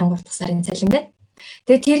 13 дахь сарын цалин гэдэг.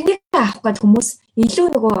 Тэгээ тэрнийг авах гээд хүмүүс илүү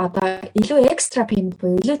нөгөө одоо илүү экстра пеймент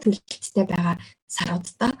буюу илүү төлөлттэй байгаа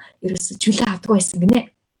саруудаа ерөөсө чөлөө авдаг байсан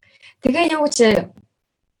гинэ. Тэгээ юу гэж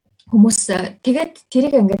хүмүүс тэгээд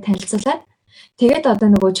тэрийг ингээд танилцуулаад тэгээд одоо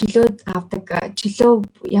нөгөө чөлөө авдаг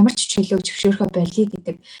чөлөө ямар ч чөлөөг зөвшөөрөхө болиё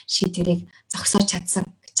гэдэг шийдвэрийг зогсоож чадсан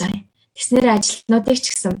гэж байна. Тэснэр ажилтнуудыг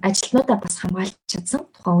ч гэсэн ажилтнуудаа бас хамгаалж чадсан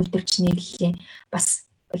тухайн үйлдвэрчний хэллийн бас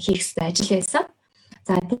хийх ёстой ажил байсан.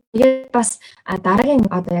 За тэгээд бас дараагийн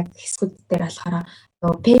одоо яг хэсгүүд дээр болохоор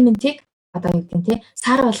нөгөө пейментийг одоо юу гэдэг нь те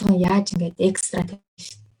сар болгон яаж ингээд экстра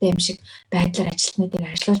төлөлттэй юм шиг байдлаар ажилтнуудыг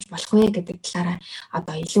ажиллуулж болох вэ гэдэг талаараа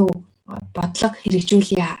одоо илүү бодлого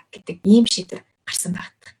хэрэгжүүлье гэдэг ийм шийдвэр гарсан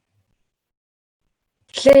байна.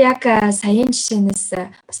 Тэгэхээр яг саяын жишээнээс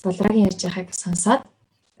бас болроогийн ярьж байгааг сонсоод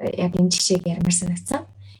яг энэ жишээг ярмаар санагдсан.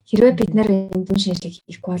 Хэрвээ бид нэр энэ дүн шинжилгээг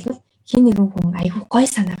хийхгүй бол хин нэгэн хүн айгүй гой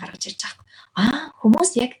санаа гаргаж ирж байгаа.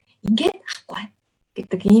 Хүмүүс яг ингэж ахгүй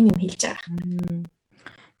гэдэг ийм юм хэлж байгаа.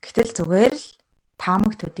 Гэтэл зүгээр л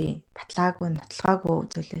таамаг төдий батлаагүй нотлогоогүй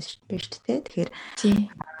зүйлээс биш шүү дээ. Тэгэхээр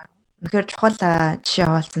үнэхээр чухал жишээ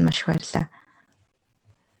хаваалцсан маш их баярлалаа.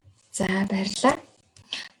 За баярлалаа.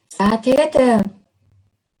 За тэгээд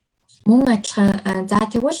мөн адилхан за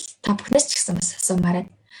тэгвэл та бүхнээс ч гэсэн бас асуумаар.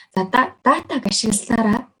 За датаг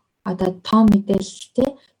ашигласнараа одоо том мэдээлэлтэй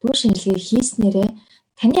дүр шинжилгээ хийснээрээ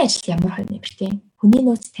таны ажил ямар хувь нэмэртэй? Хүний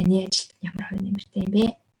нөөц таны ажилд ямар хувь нэмэртэй юм бэ?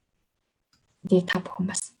 Тэгээд та бүхэн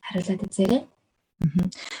бас хариулаад үзээрэй.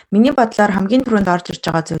 Миний бодлоор хамгийн түрүүнд орж ирж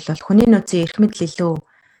байгаа зүйл бол хүний нөөцийн эрх мэдэл илүү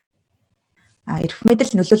эрх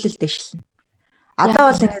мэдэл нөлөөлөл дэвшлэн. Одоо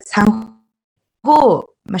бол ингээд санхүү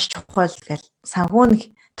маш чухал гэл санхүү нэг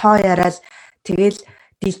тоо яриад тэгэл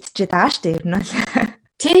дийлтчихэд байгаа шүү дээ ер нь бол.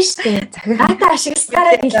 Тийм шүү дээ. Дата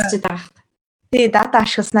ашигласнараа дийлтчихэд байгаа байхгүй. Тий, дата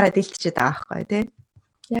ашигласнараа дийлтчихэд байгаа байхгүй тий.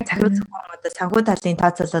 Яг захируу зөвхөн одоо санхүү талын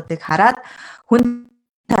тооцооллуудыг хараад хүн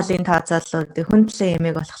талын тооцооллуудыг хүн талын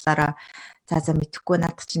ямиг болохоор за мэдхгүй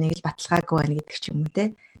надад чи нэг л баталгаагүй байна гэдэг ч юм уу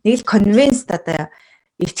тий. Нэг л convinced одоо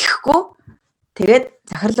итгэхгүй тэгээд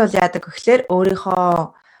захирлуул яадаг гэхлээр өөрийнхөө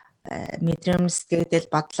мэдрэмж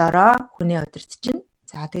сэтгэл бодлороо хүний удирд чинь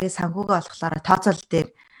за тэгээд санхүүгээ болохоор тооцоолол дээр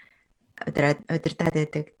удирдаад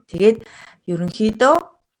байдаг. Тэгээд ерөнхийдөө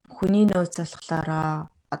хүний нөөц болохоор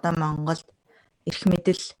одоо Монголд эрх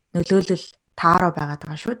мэдэл нөлөөлөл тааруу байгаад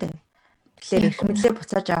байгаа шүү дээ. Тэгэхээр эрх мэдлээ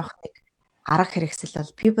буцааж авах нэг арга хэрэгсэл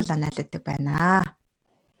бол people analytic байна.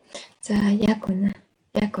 За яг үнэ.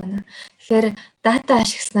 Тэгэхээр дата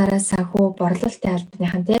ашигласнараа санхүү борлуулалтын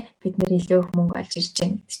албаныхан тий бид нэр илүү их мөнгө олж ирж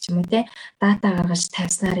байгаа гэдэг ч юм уу тий дата гаргаж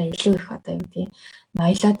тавьснараа илүү их одоо юу гэдэг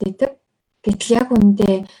ноёлоод идэг. Гэтэл яг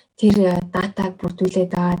үндэ тэр датаг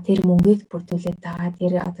бүрдүүлээд байгаа, тэр мөнгийг бүрдүүлээд байгаа,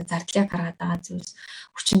 тэр одоо зардлыг гаргаад байгаа зүйлс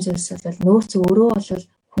хүчин зүйлс бол нөөц өөрөө бол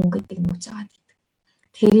хүн гэдэг нөөц байгаа гэдэг.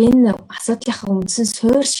 Тэгэхээр энэ асуудлынхаа үндсэн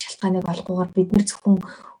суурь шалтгааныг олгохоор бид нэр зөвхөн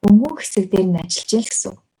өнгөн хэсэг дээр нь ажиллаж ийн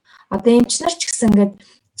гэсэн. Одоо эмчнэр ч гэсэн ингээд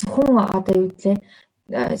зөвхөн одоо юу гэвэл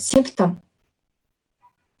симптом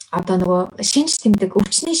одоо нөгөө шинж тэмдэг,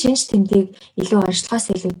 өвчний шинж тэмдгийг илүү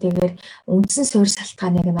онцлогоос илүүтэйгээр үндсэн суурь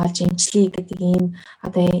шалтгааныг нь олж эмчлэе гэдэг ийм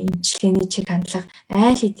одоо эмчилгээний чиг хандлага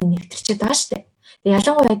айл хэдийн нэвтэрчээд байгаа шүү дээ.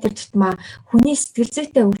 Ялангуяа тэр тутмаа хүний сэтгэл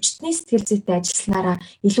зүйтэй, өвчтний сэтгэл зүйтэй ажилласнараа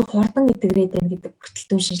илүү хурдан идэврээд байна гэдэг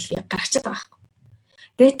бүртгэлтүүн шинжилгээ гаргачихад байгаа юм.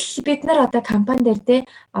 Гэтэл бид нар одоо компани дээр те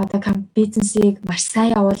одоо бизнесийг маш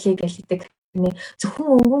сайн явуулъя гэж хэлдэг зөвхөн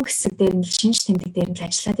өнгөн хэсэг дээр нь шинж тэмдэг дээр нь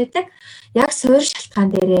ажиллаад байдаг. Яг суурь шалтгаан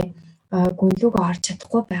дээрээ гүнлүүгөө орж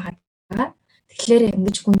чадахгүй байгаа. Тэгэхээр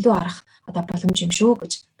ингэж гүнлүү орох одоо боломж юм шүү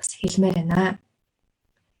гэж бас хэлмээр байна.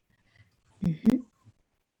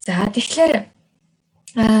 За тэгэхээр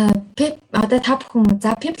одоо та бүхэн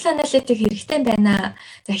за people analytic хэрэгтэй байна.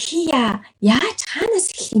 За хийя. Яаж хаанаас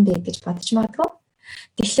эхлэх юм бэ гэж бодож магадгүй.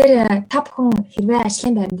 Тэгэхээр та бүхэн хэрвээ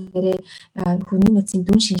ажлын байран дээрээ хүний нөөцийн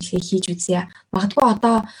дүн шинжилгээ хийж үзье. Магадгүй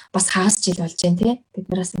одоо бас хагас жил болж байна тий. Бид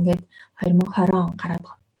нараас ингээд 2020 он гараад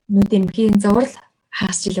нүүдийн зурвал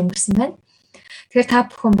хагас жил өнгөрсөн байна. Тэгэхээр та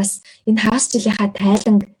бүхэн бас энэ хагас жилийнхаа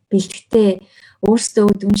тайланг бэлтгэхдээ өөрсдөө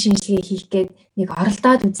дүн шинжилгээ хийх гээд нэг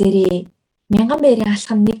оролдоод үзээрэй. 1000 бэрийн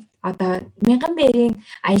алхам нэг одоо 1000 бэрийн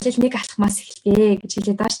аялал нэг алхмаас эхэлдэг гэж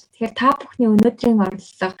хэлээд байгаа шүү. Тэгэхээр та бүхний өнөөдрийн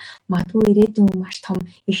орлого магадгүй ирээдүйн маш том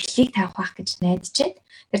эхлэлийг тавих байх гэж найдаж байна.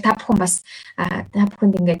 Тэгэхээр та бүхэн бас та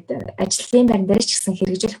бүхэнд ингээд ажлын байран дээр ч гэсэн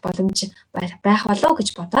хэрэгжүүлэх боломж байх болов гэж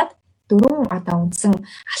бодоод 4 одоо үндсэн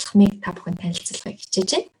алхмыг та бүхэн танилцуулахыг хичээж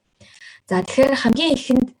байна. За тэгэхээр хамгийн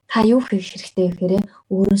ихэнд та юу хийх хэрэгтэй вэ гэхээр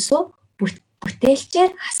өөрөөсөө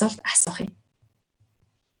бүтээлчээр асуулт асуух юм.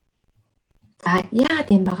 За яагаад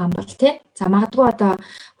юм байгаа юм бол тий? За магадгүй одоо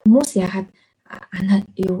хүмүүс яагаад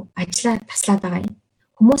ажлаа таслаад байгаа юм?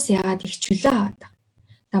 Хүмүүс яагаад их чөлөө аваад байгаа?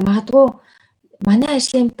 За магадгүй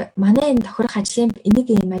манай энэ тохирох ажлын энийг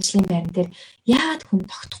ийм ажлын байран дээр яагаад хүн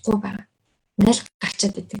тогтохгүй байгаа? Ингээл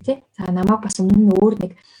гарчаад идэг тий? За намайг бас өмнө нь өөр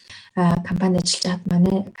нэг компани ажиллаж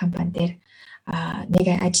манай компани дээр нэг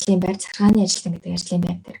ажлын байр захиргааны ажилтан гэдэг ажлын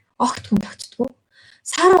байр дээр огт хүн тогтдоггүй.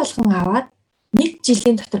 Сар болгон аваад 1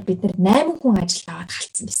 жилийн дотор бид 8 хүн ажилд аваад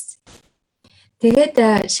халдсан байсан. Тэгээд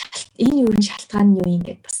энэ юу н шалтгаан нь юу юм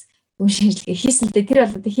гээд бас дүн шинжилгээ хийсэн л дээ. Тэр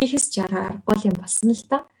бол одоо хийхээс ч аргагүй юм болсон л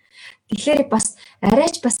доо. Тэгэхээр бас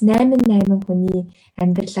арайч бас 8 хүний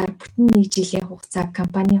амьдралаар бүтэн 1 жилийн хугацааг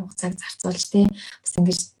компани хугацааг зарцуулж тий бас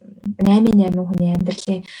ингэж 8 хүний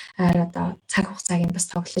амьдралын одоо цаг хугацааг нь бас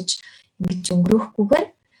тоглож ингэж өнгөрөхгүйгээр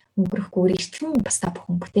эртхэн бас та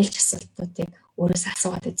бүхэн бүтээлч асуултуудыг өөрөөсөө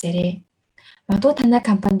асуугаад үзээрэй. Магадгүй танай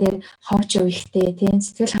компани дээр ховж ихтэй тийм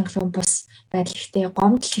сэтгэл хангалуун бус байдал ихтэй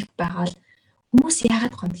гомдол их байгаа бол хүмүүс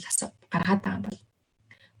яагаад гомдол гаргаад байгаа юм бол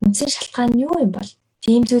үндсэн шалтгаан нь юу юм бол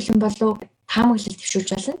тийм зүйл юм болов таамаглал төвшүүлж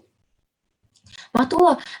болно.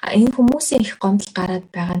 Магадгүй энэ хүмүүсийн их гомдол гараад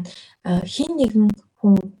байгаа нь хин нэгэн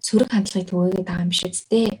хүн сөрөг хандлагыг түгээгээд байгаа юм биш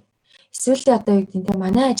үстэй. Эсвэл одоо юу гэдэг нь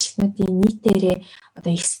манай ажилтнуудын нийтээрээ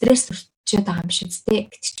одоо их стресс өрчөөд байгаа юм биш үстэй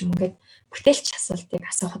гэж ч юм ингээд бүтээлч асуултыг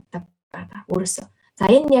асуухад байгаа өөрөөсөө. За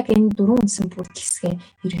энэ яг энэ 4 үндсэн бүрдэл хэсгээ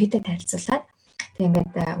ерөөдөө танилцуулаад тэг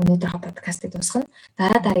ингээд өнөөдрийнхөө подкастыг дуусгана.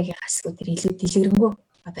 Дараагийн хэсгүүдээр илүү дэлгэрэнгүй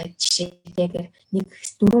одоо жишээгээр нэг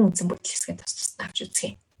 4 үндсэн бүрдэл хэсгээ тус авч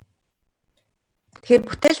үзье. Тэгэхээр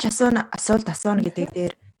бүтээлч асуулт асууна гэдэг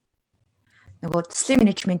дээр нөгөө төслийн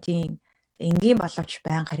менежментийн энгийн боловч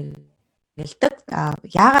байнга хэрэгэлдэг.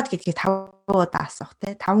 Яагаад гэдгийг 5 удаа асуух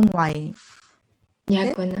те 5 why.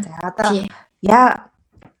 Яг үнэ. За одоо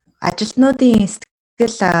ажилтнуудын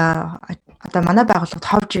сэтгэл одоо манай байгууллагад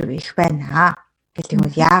ховж их байна гэдэг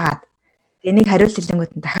нь яагаад? Энийг хариулт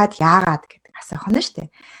хэлэнгүүт нь дахиад яагаад гэдэг асуух нь шүү дээ.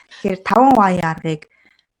 Тэгэхээр 5 why аргыг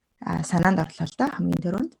санаанд орлоо л да хамгийн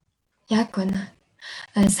түрүүнд. Яг үнэ.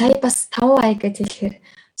 Сая бас 5 why гэж хэлэхээр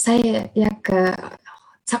сая яг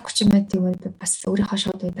цаг 30 минутын өмнө бас өөрийнхөө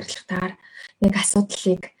шууд удирдлагатаар нэг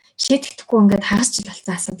асуудлыг шийдэхгүй ингээд хагас жил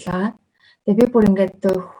болсон асуудал байгаа. Тэгээ би бүр ингээд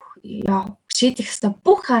шийдэх хэвээр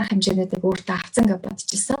бүх арга хэмжээнүүдийг өөртөө авцсан гэж бодож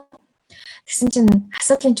ирсэн. Тэгсэн чинь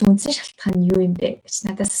асуудлын чинь үндсэн шалтгаан нь юу юм бэ гэж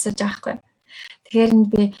надаас асууж байгаа байхгүй. Тэгэхээр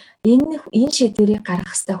би энэ шийдвэрийг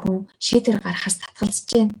гаргах хэвээр хүн шийдвэр гаргахаас татгалзаж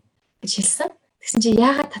байна гэж хэлсэн. Тэгсэн чинь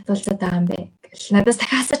яагаад татгалзаад байгаа юм бэ гэж надаас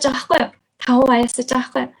дахиад асууж байгаа байхгүй. 5 аяасаж байгаа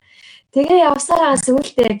байхгүй. Тэгээ явсараа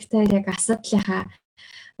сүүлдээ яг асуудлынхаа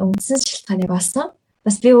үндсэн шалтгааныг олсон.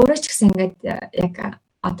 Бас би өөрөө ч гэсэн ингээд яг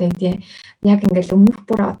одоо яг ингээл өмнөх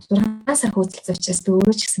бүр 6 сар хөөцөлсөн учраас би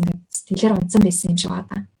өөрөө ч гэсэн ингээд сэтгэлээр унтсан байсан юм шиг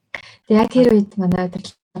байна. Тэгээ яг тэр үед манай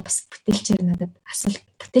удирдлага бас бүтээлчээр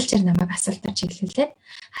намайг асуултаар чиглүүлээд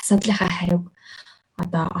асуудлынхаа хариуг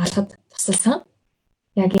одоо олоход тусалсан.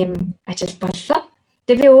 Яг ийм ажил боллоо.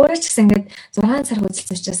 Тэгээ би өөрөө ч гэсэн ингээд 6 сар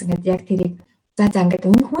хөөцөлсөн учраас ингээд яг тэрийг за ингээд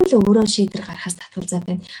энэ хүн л өөрөө шийдвэр гаргахаас татгалзаад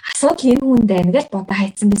байна. Асуудал энэ хүнд байна гэж бодоо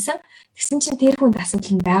хайцсан байсан. Тэгсэн чинь тэр хүнд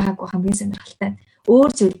асуудал нь байгаагүй хамгийн сонирхолтой.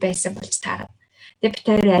 Өөр зүйл байсан болж таараад. Тэгээ би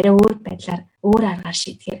тэр арай өөр байдлаар өөр аргаар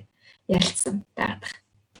шийдэхээр ярилцсан байгаад.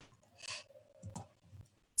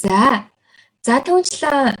 За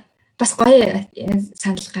түүнчлэн бас гоё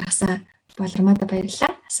санал гаргасан болормоо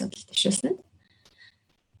баярлалаа. Асуудал төвшүүлсэн.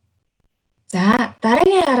 За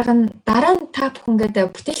дараагийн арга нь дараа нь та бүхэн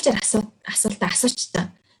гэдэг бүтээлчээр асуултаа асуучтаа.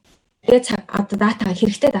 Тэгээд одоо датагаа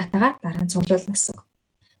хэрэгтэй датагаа дараа нь цуглуулна гэсэн.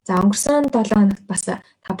 За өнгөрсөн 7 хоногт бас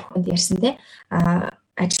та бүхэнд ярьсан тий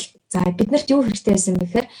ажил за биднэрт юу хэрэгтэй байсан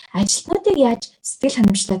гэхээр ажилтнуудыг яаж сэтгэл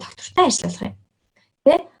ханамжтай доктортой ажиллуулах юм.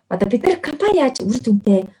 Тэ одоо бид нар компани яаж үр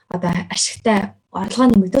дүнтэй одоо ашигтай орлогоо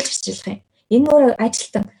нэмэгдүүлэх хичээлэх юм. Энэ өөр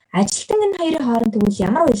ажилтан энэ хоёрын хооронд тэгвэл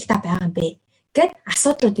ямар уялдаа байгаа юм бэ гэд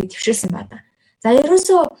асуудлуудыг төвшүүлсэн байна. За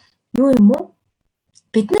ерөөсөө юу юм уу?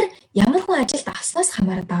 Бид нар ямар хүн ажилд авснаас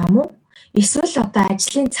хамаарат байгаа юм уу? Эсвэл одоо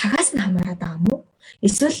ажлын цагаас нь хамаарат байгаа юм уу?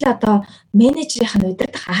 Эсвэл одоо менежерийнх нь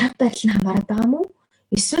удирдах арга барил нь хамаарат байгаа юм уу?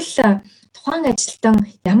 Эсвэл тухайн ажилтан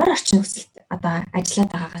ямар орчин нөхцөлд одоо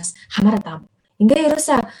ажиллаад байгаагаас хамаарат байгаа юм. Ингээ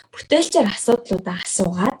ерөөсөө бүтээлчээр асуудлуудаа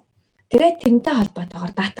асуугаад тэгээд тэрнтэй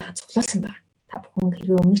холбоотойгоор датагаа цуглуулсан байна. Та бүхэн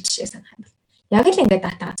хэрвээ өмнөх жишээ санах юм бол яг л ингээ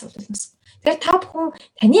датагаа цуглуулсан. Тэгэхээр та бүхэн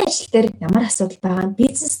таны ажил дээр ямар асуудал байгаа,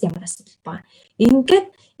 бизнест ямар асуудал байгаа. Ингээд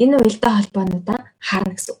энэ уялдаа холбоонуудаа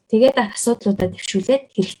харна гэсэн. Тэгээд асуудлуудаа дэвшүүлээд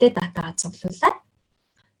хэрэгтэй датагаа цуглуулад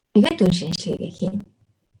тэгээд үн шинжилгээгээ хийнэ.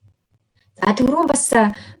 За түрүүн бас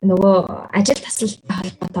нөгөө ажил тасалтай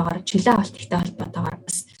холбоотойгоор чөлөө авалттай холбоотойгоор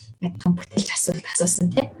бас адилхан бүтээлч асуулт асуусан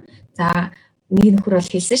тийм. За нэг нөхөр бол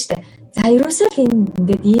хэлсэн шүү дээ. За ерөөсөө л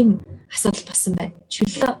ингээд ийм асуудал болсон байна.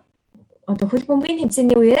 Чөлөө одоо хөл бөмбөгийн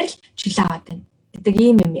тэмцээний үеэр л чөлөө аваад байна гэдэг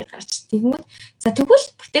ийм юм гарч. Тэгмүүд за тэгвэл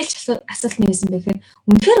бүтээлч асуулт нь юусэн бэ гэхээр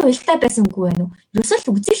үнэхээр уялдаа байсангүй байна уу? Ерөөсөө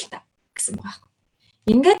л үзээ л та гэсэн байгаа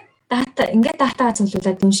юм. Ингээд датагаа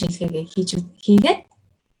цуглуулад дүн шинжилгээгээ хийгээд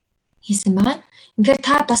хийсэн байгаа. Ингээд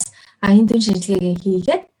та бас энэ дүн шинжилгээгээ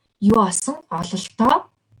хийгээд юу олсон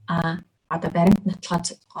ололтоо одоо баримт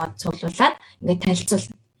нотлогоо цуглуулад ингээд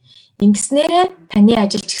танилцуулна. Ингэснээрээ таны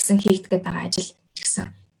ажил ч гэсэн хийгдэх гээд байгаа ажил ч гэсэн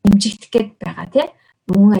дэмжигдэх гээд байгаа тийм.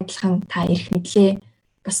 Мөн адилхан та эрх мэдлээ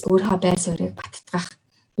бас өөрийнхөө байр суурийг баттгах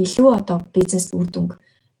илүү одоо бизнес үр дүнг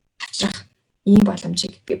авчрах ийм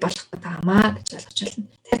боломжийг бий болгох гэдэг хамаа гэж ойлгож байна.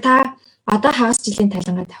 Тэгэхээр та одоо хагас жилийн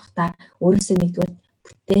талангаа тавихтаа өөрөөсөө нэгдүгээр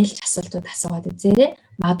бүтээлч асуултууд асуугаад үзээрэй.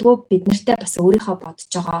 Магадгүй бид нартай бас өөрийнхөө бодож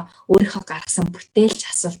байгаа, өөрийнхөө гаргасан бүтээлч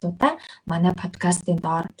асуултуудаа манай подкастын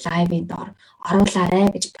доор, лайвын доор оруулаарай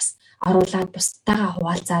гэж бас оруулаад бусдаагаа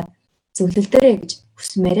хуваалцаад зөвлөлдөрэй гэж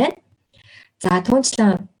хүсмээр байна. За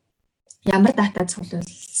түүнчлэн ямар дата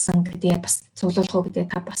цуглуулсан гэдгээ бас цуглуулах уу гэдгээ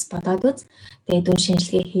та бас бодоод үз. Тэгээд дүн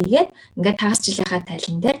шинжилгээ хийгээд ингээд хагас жилийнхаа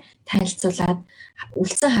тайлан дээр танилцуулаад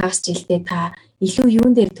үлдсэн хагас жилдээ та илүү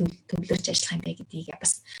юун дээр төвлөрч ажиллах юм бэ гэдгийг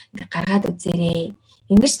бас ингээд гаргаад үзээрэй.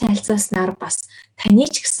 Ингэж танилцуулснаар бас таны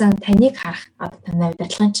ч гэсэн таныг харах одоо танай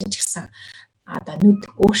удирдлагын чинь ч гэсэн одоо нүд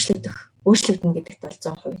өөрчлөгдөн гэдэгт бол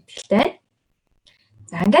 100% итгэлтэй.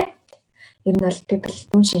 За ингээд ер нь бол people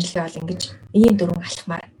дүн шинжилгээ бол ингэж ийм дөрвөн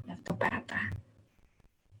алхмаар явдаг байгаа.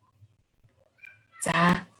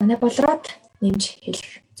 За манай болроод нэмж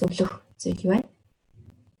хэлэх зөвлөх зүйл юу вэ?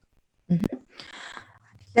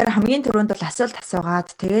 Тэгэхээр хамгийн түрүүнд бол асуулт асуугаад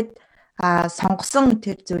тэгээд сонгосон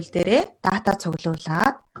тэр зүйл дээрээ дата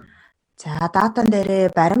цуглуулад за датан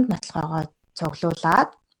дээрээ баримт нотлогоогоо цуглуулад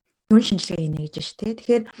дүн шинжилгээ хийнэ гэж байна шүү дээ.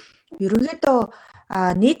 Тэгэхээр ерөнхийдөө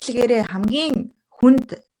нийтлэгээрээ хамгийн хүнд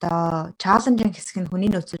одоо чаленжинг хэсэг нь хүний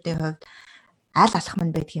нөөцүүдийн хувьд аль алхам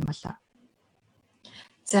нь байдаг юм болоо.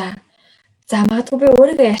 За магадгүй би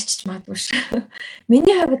өөрийгөө ярьчих магадгүй шүү.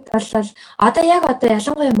 Миний хувьд бол одоо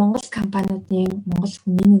ялангуяа Монгол компаниудын Монгол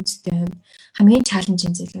хүний нөөцийн хувьд хамгийн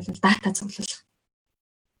чаленжинг зүйл бол дата цуглуулах.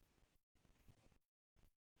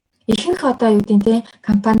 Ихэнх одоо юу гэдэг нь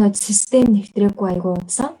компаниуд систем нэвтрээгүй айгуу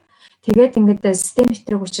удсан. Тэгээд ингээд систем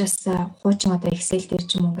нэвтрэг учраас хуучин одоо Excel дээр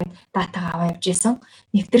ч юм уу ингээд датагаа аваа явж исэн.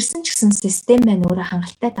 Нэвтэрсэн ч гэсэн систем маань өөрөө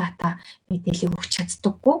хангалттай дата мэдээллийг өгч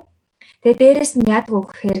чаддаггүй. Тэгээд дээрэс нь яадаг вэ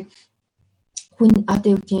гэхээр хүн одоо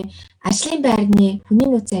юу гэдэг нь ажлын байрны хүний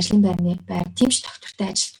нөөцийн ажлын байрны байр тимч доктортой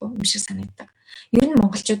ажилтгүй юм шиг санагддаг. Ер нь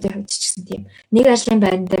монголчуудын хувьд ч гэсэн тийм. Нэг ажлын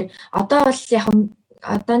байран дээр одоо бол яг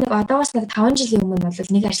одоогоос нэг 5 жилийн өмнө бол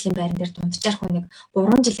нэг ажлын байран дээр дунджаар хүн нэг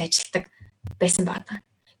 3 жил ажилладаг байсан байна.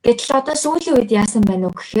 Гэтэл одоо сүүлийн үед яасан байна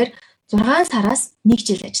уу гэхээр 6 сараас 1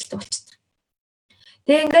 жил ажилладаг болчихсон.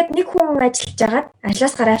 Тэгээ ингээд нэг хүн ажиллаж байгаад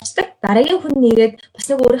ажлаас гараа авчдаг. Дараагийн хүн нэрээд бас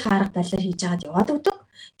нэг өөрийнхөө арга барилаар хийж байгаад яваад өгдөг.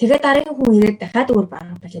 Тэгээд дараагийн хүн ирээд дахиад өөр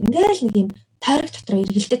арга барилаар ингээд л нэг юм тойрог дотор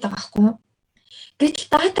эргэлдээд байгаа байхгүй юу? Гэтэл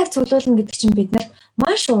датаг цуглуулна гэдэг чинь бид нарт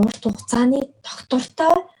маш урт хугацааны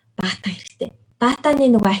доктортой дата хэрэгтэй. Датаны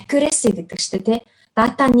нөгөө accuracy гэдэг чинь тий.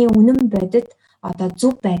 Датаны үнэн бодит одоо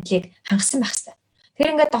зөв байдлыг хангасан байх хэрэгтэй.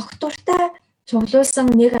 Тэгэхээр ингээд доктортой цуглуулсан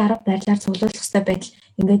нэг арга барилаар цуглуулах хэрэгтэй байдал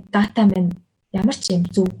ингээд дата маань ямар ч юм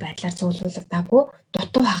зөв байдлаар цуглуулагдаагүй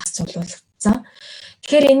дутуу хагас цуглуулагдсан.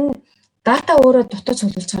 Тэгэхээр энэ дата өөрөө дутаж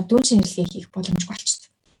цуглуулчихаар дүн шинжилгээ хийх боломжгүй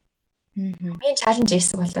болчихсон. Хамгийн чаленж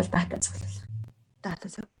хэсэг бол дата цуглуулах. Дата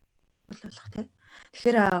цуглуулах тийм.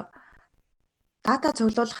 Тэгэхээр дата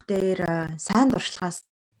цуглуулах дээр сайн туршлагаас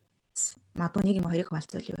магадгүй нэг юм хоёрыг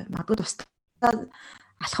хуваалцвал юу вэ? Магадгүй тусдаа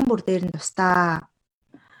алхам бүр дээр нь тусдаа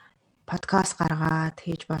подкаст гаргаад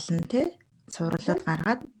хийж болно тий. Сурлаад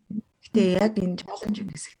гаргаад. Гэтэ яг энэ боломж юм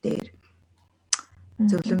хэсэгтэр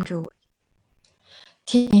зөвлөмж үү?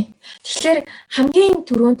 Тийм. Тэгэхээр хамгийн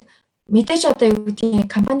түрүүнд мэдээж одоо юу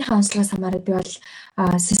гэдгийг компанийн онцлогоос хамаарат би бол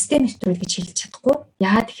систем нэвтрүүл гэж хэлж чадахгүй.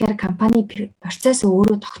 Яагаад тэгэхээр компани процесс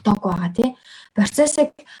өөрөө тогтоогүй байгаа тий.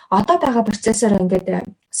 Процессыг одоо байгаа процессоор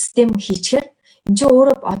ингээд систем хийчихээр энэ чинь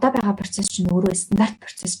өөрөө одоо байгаа процесс чинь өөрөө стандарт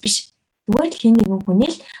процесс биш. Зүгээр л хин нэгэн хүний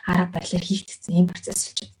л арга барилаар хийгдсэн ийм процесс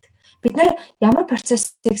болж байдаг. Бид нэр ямар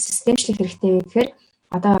процессыг системчлэх хэрэгтэй вэ гэхээр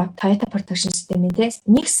одоо Toyota production system-ийн тий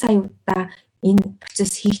 1 сая удаа энэ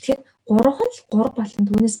процесс хийгдэхэд 3 болон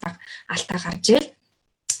түүнээс бага алдаа гарч ивэл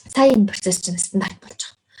сая энэ процесс чинь стандарт болж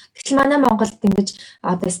байгаа. Гэтэл манай Монголд ингэж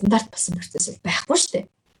одоо стандарт болсон процесс байхгүй шүү дээ.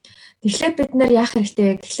 Тэгэхээр бид нар яах хэрэгтэй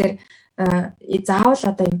вэ гэхээр заавал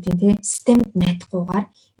одоо юу гэдэг нь системд найдахгүйгээр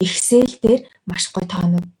Excel дээр маш гоё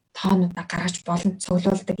тоонуудаа гаргаж болно,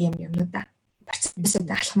 цуглуулдаг юмнуудаа, процессыг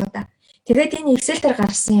алхмуудаа. Тэгээд энэ Excel дээр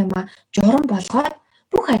гаргасан юмаа журам болгоод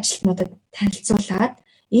бүх ажилтнуудад танилцуулаад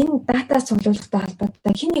энэ дата цуглуулгатай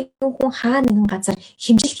холбоотой хэн нэгэн хүн хаа нэгэн газар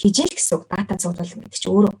хэмжилт хийж ил гэсэн үг дата цуглуулна гэдэг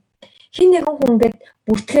чинь өөрөө. Хэн нэгэн хүн ингээд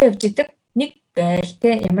бүртгээ явж идэг нэг байл те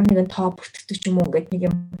ямар нэгэн тоо бүртгэдэг ч юм уу ингээд нэг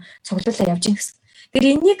юм цуглуулаа явж ин гэсэн. Тэр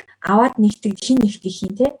энийг аваад нэгтгэж хэн нэгтгэх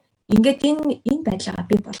юм те. Ингээд энэ байдлаагаа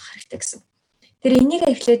бий болгох хэрэгтэй гэсэн. Тэр энийг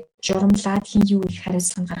эхлээд журамлаад хэн юу их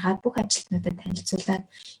хариуцлага гаргаад бүх ажилтнуудад танилцуулаад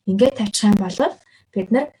ингээд тавьчих юм бол бид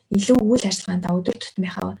нар илүү үйл ажиллагаанд өдөр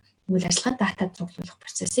тутмынхаа үйл ажиллагаанд дата цуглуулах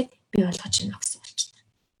процессыг бий болгож байна гэсэн болчихсон.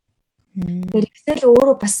 Тэр Excel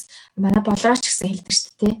өөрөө бас манай болрооч гэсэн хэлдэг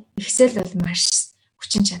шүү дээ. Excel бол маш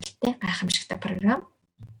хүчин чадалтай гайхамшигтай програм.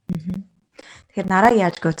 Тэгэхээр нараа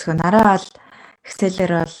яаж гүйцэхөө? Нараа бол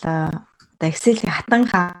Excel-ээр бол одоо Excel-ийг хатан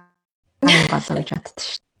хаан болоо гэж боддог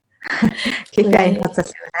шүү дээ. KPI хазал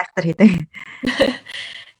айхтар хийдэг.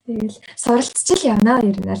 Тэгэл суралцчил явнаа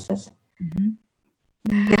ер нь бол.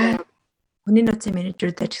 Хүний нөөцийн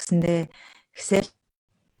менежерүүд ажигсэндээ Excel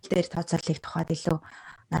дээр тооцооллыг тухайд илүү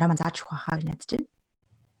нараа маань зааж өгөх байхаа гэж найдаж байна.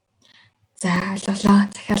 За болоо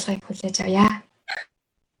захиалгыг хүлээж авъя.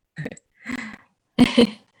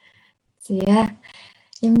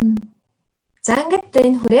 За ингээд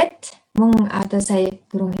энэ хүрээд мөн одоо сая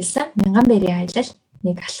түрүүн хэлсэн 1000 бэрийн аялал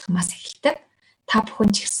нэг алхмаас эхэлдэг. Та бүхэн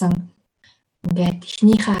ч гэсэн ингээд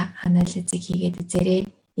эхнийхээ анализыг хийгээд үзээрэй.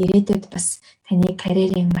 Ирээдүйд бас таны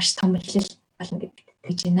карьерийн маш том эхлэл болно гэдэгт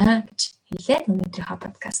итгэж байна гэж хэлээд өнөөдрийнхөө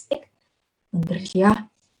подкастыг өндөрлөё.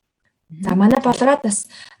 За манай болроод бас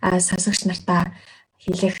сонсогч нартаа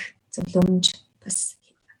хэлэх зөвлөмж бас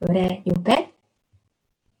урай юу бэ?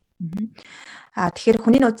 Тэгэхээр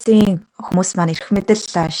хүний нөөцийн хүмүүс маань эрх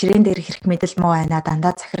мэдэл ширээн дээр эрх мэдэл муу байна.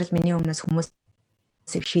 Дандаа захирал миний өмнөөс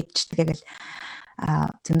хүмүүсийг шийдчихдэг гэл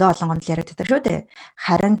зөндөө олон гомдол яриад байдаг шүү дээ.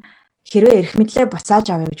 Харин хэрвээ эрх мэдлээ буцааж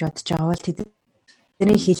авъя гэж бодож байгаа бол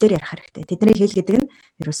тэдний хэлээр ярих хэрэгтэй. Тэдний хэл гэдэг нь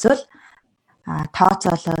ерөөсөө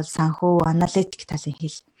тооцоолол, санхүү, аналитик талын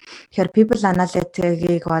хэл. Тэгэхээр people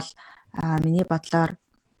analytic-ийг бол миний бодлоор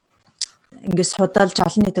ингээд судалж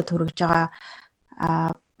олон нийтэд хүргэж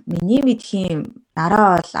байгаа миний мэдхийн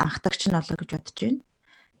нараа бол анхдагч нь болоо гэж бодож байна.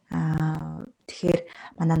 Тэгэхээр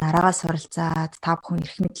манай нараагаас суралцаад та бүхэн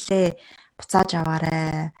эрх мэдлээ буцааж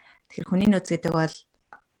аваарай. Тэгэхээр хүний нөөц гэдэг бол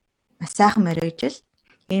маш сайхан мэрэгжил.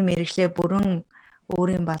 Энэ мэрэгжлээ бүрэн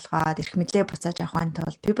өөрийн болгоод эрх мэдлээ буцааж авахын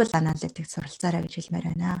тулд people analytics суралцаарай гэж хэлмээр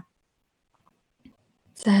байна.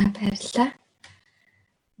 За баярлалаа.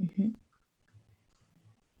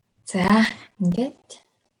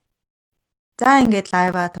 За ингээд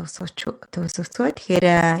лайва төгсгөө. Тэгэхээр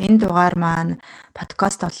энэ дугаар маань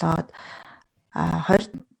подкаст болоод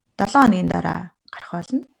 27 хоногийн дараа гарах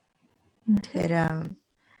болно. Тэгэхээр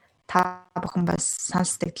та бүхэн бас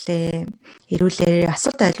сонсдогдлээ, ирүүлээрэй.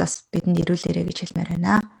 Асуулт байвал бас бидэнд ирүүлээрэй гэж хэлмээр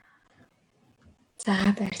байна. За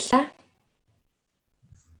баярлалаа.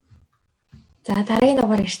 За дараагийн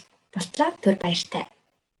дугаар болтлоо. Түр баяртай.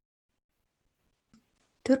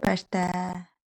 Түр баяртай.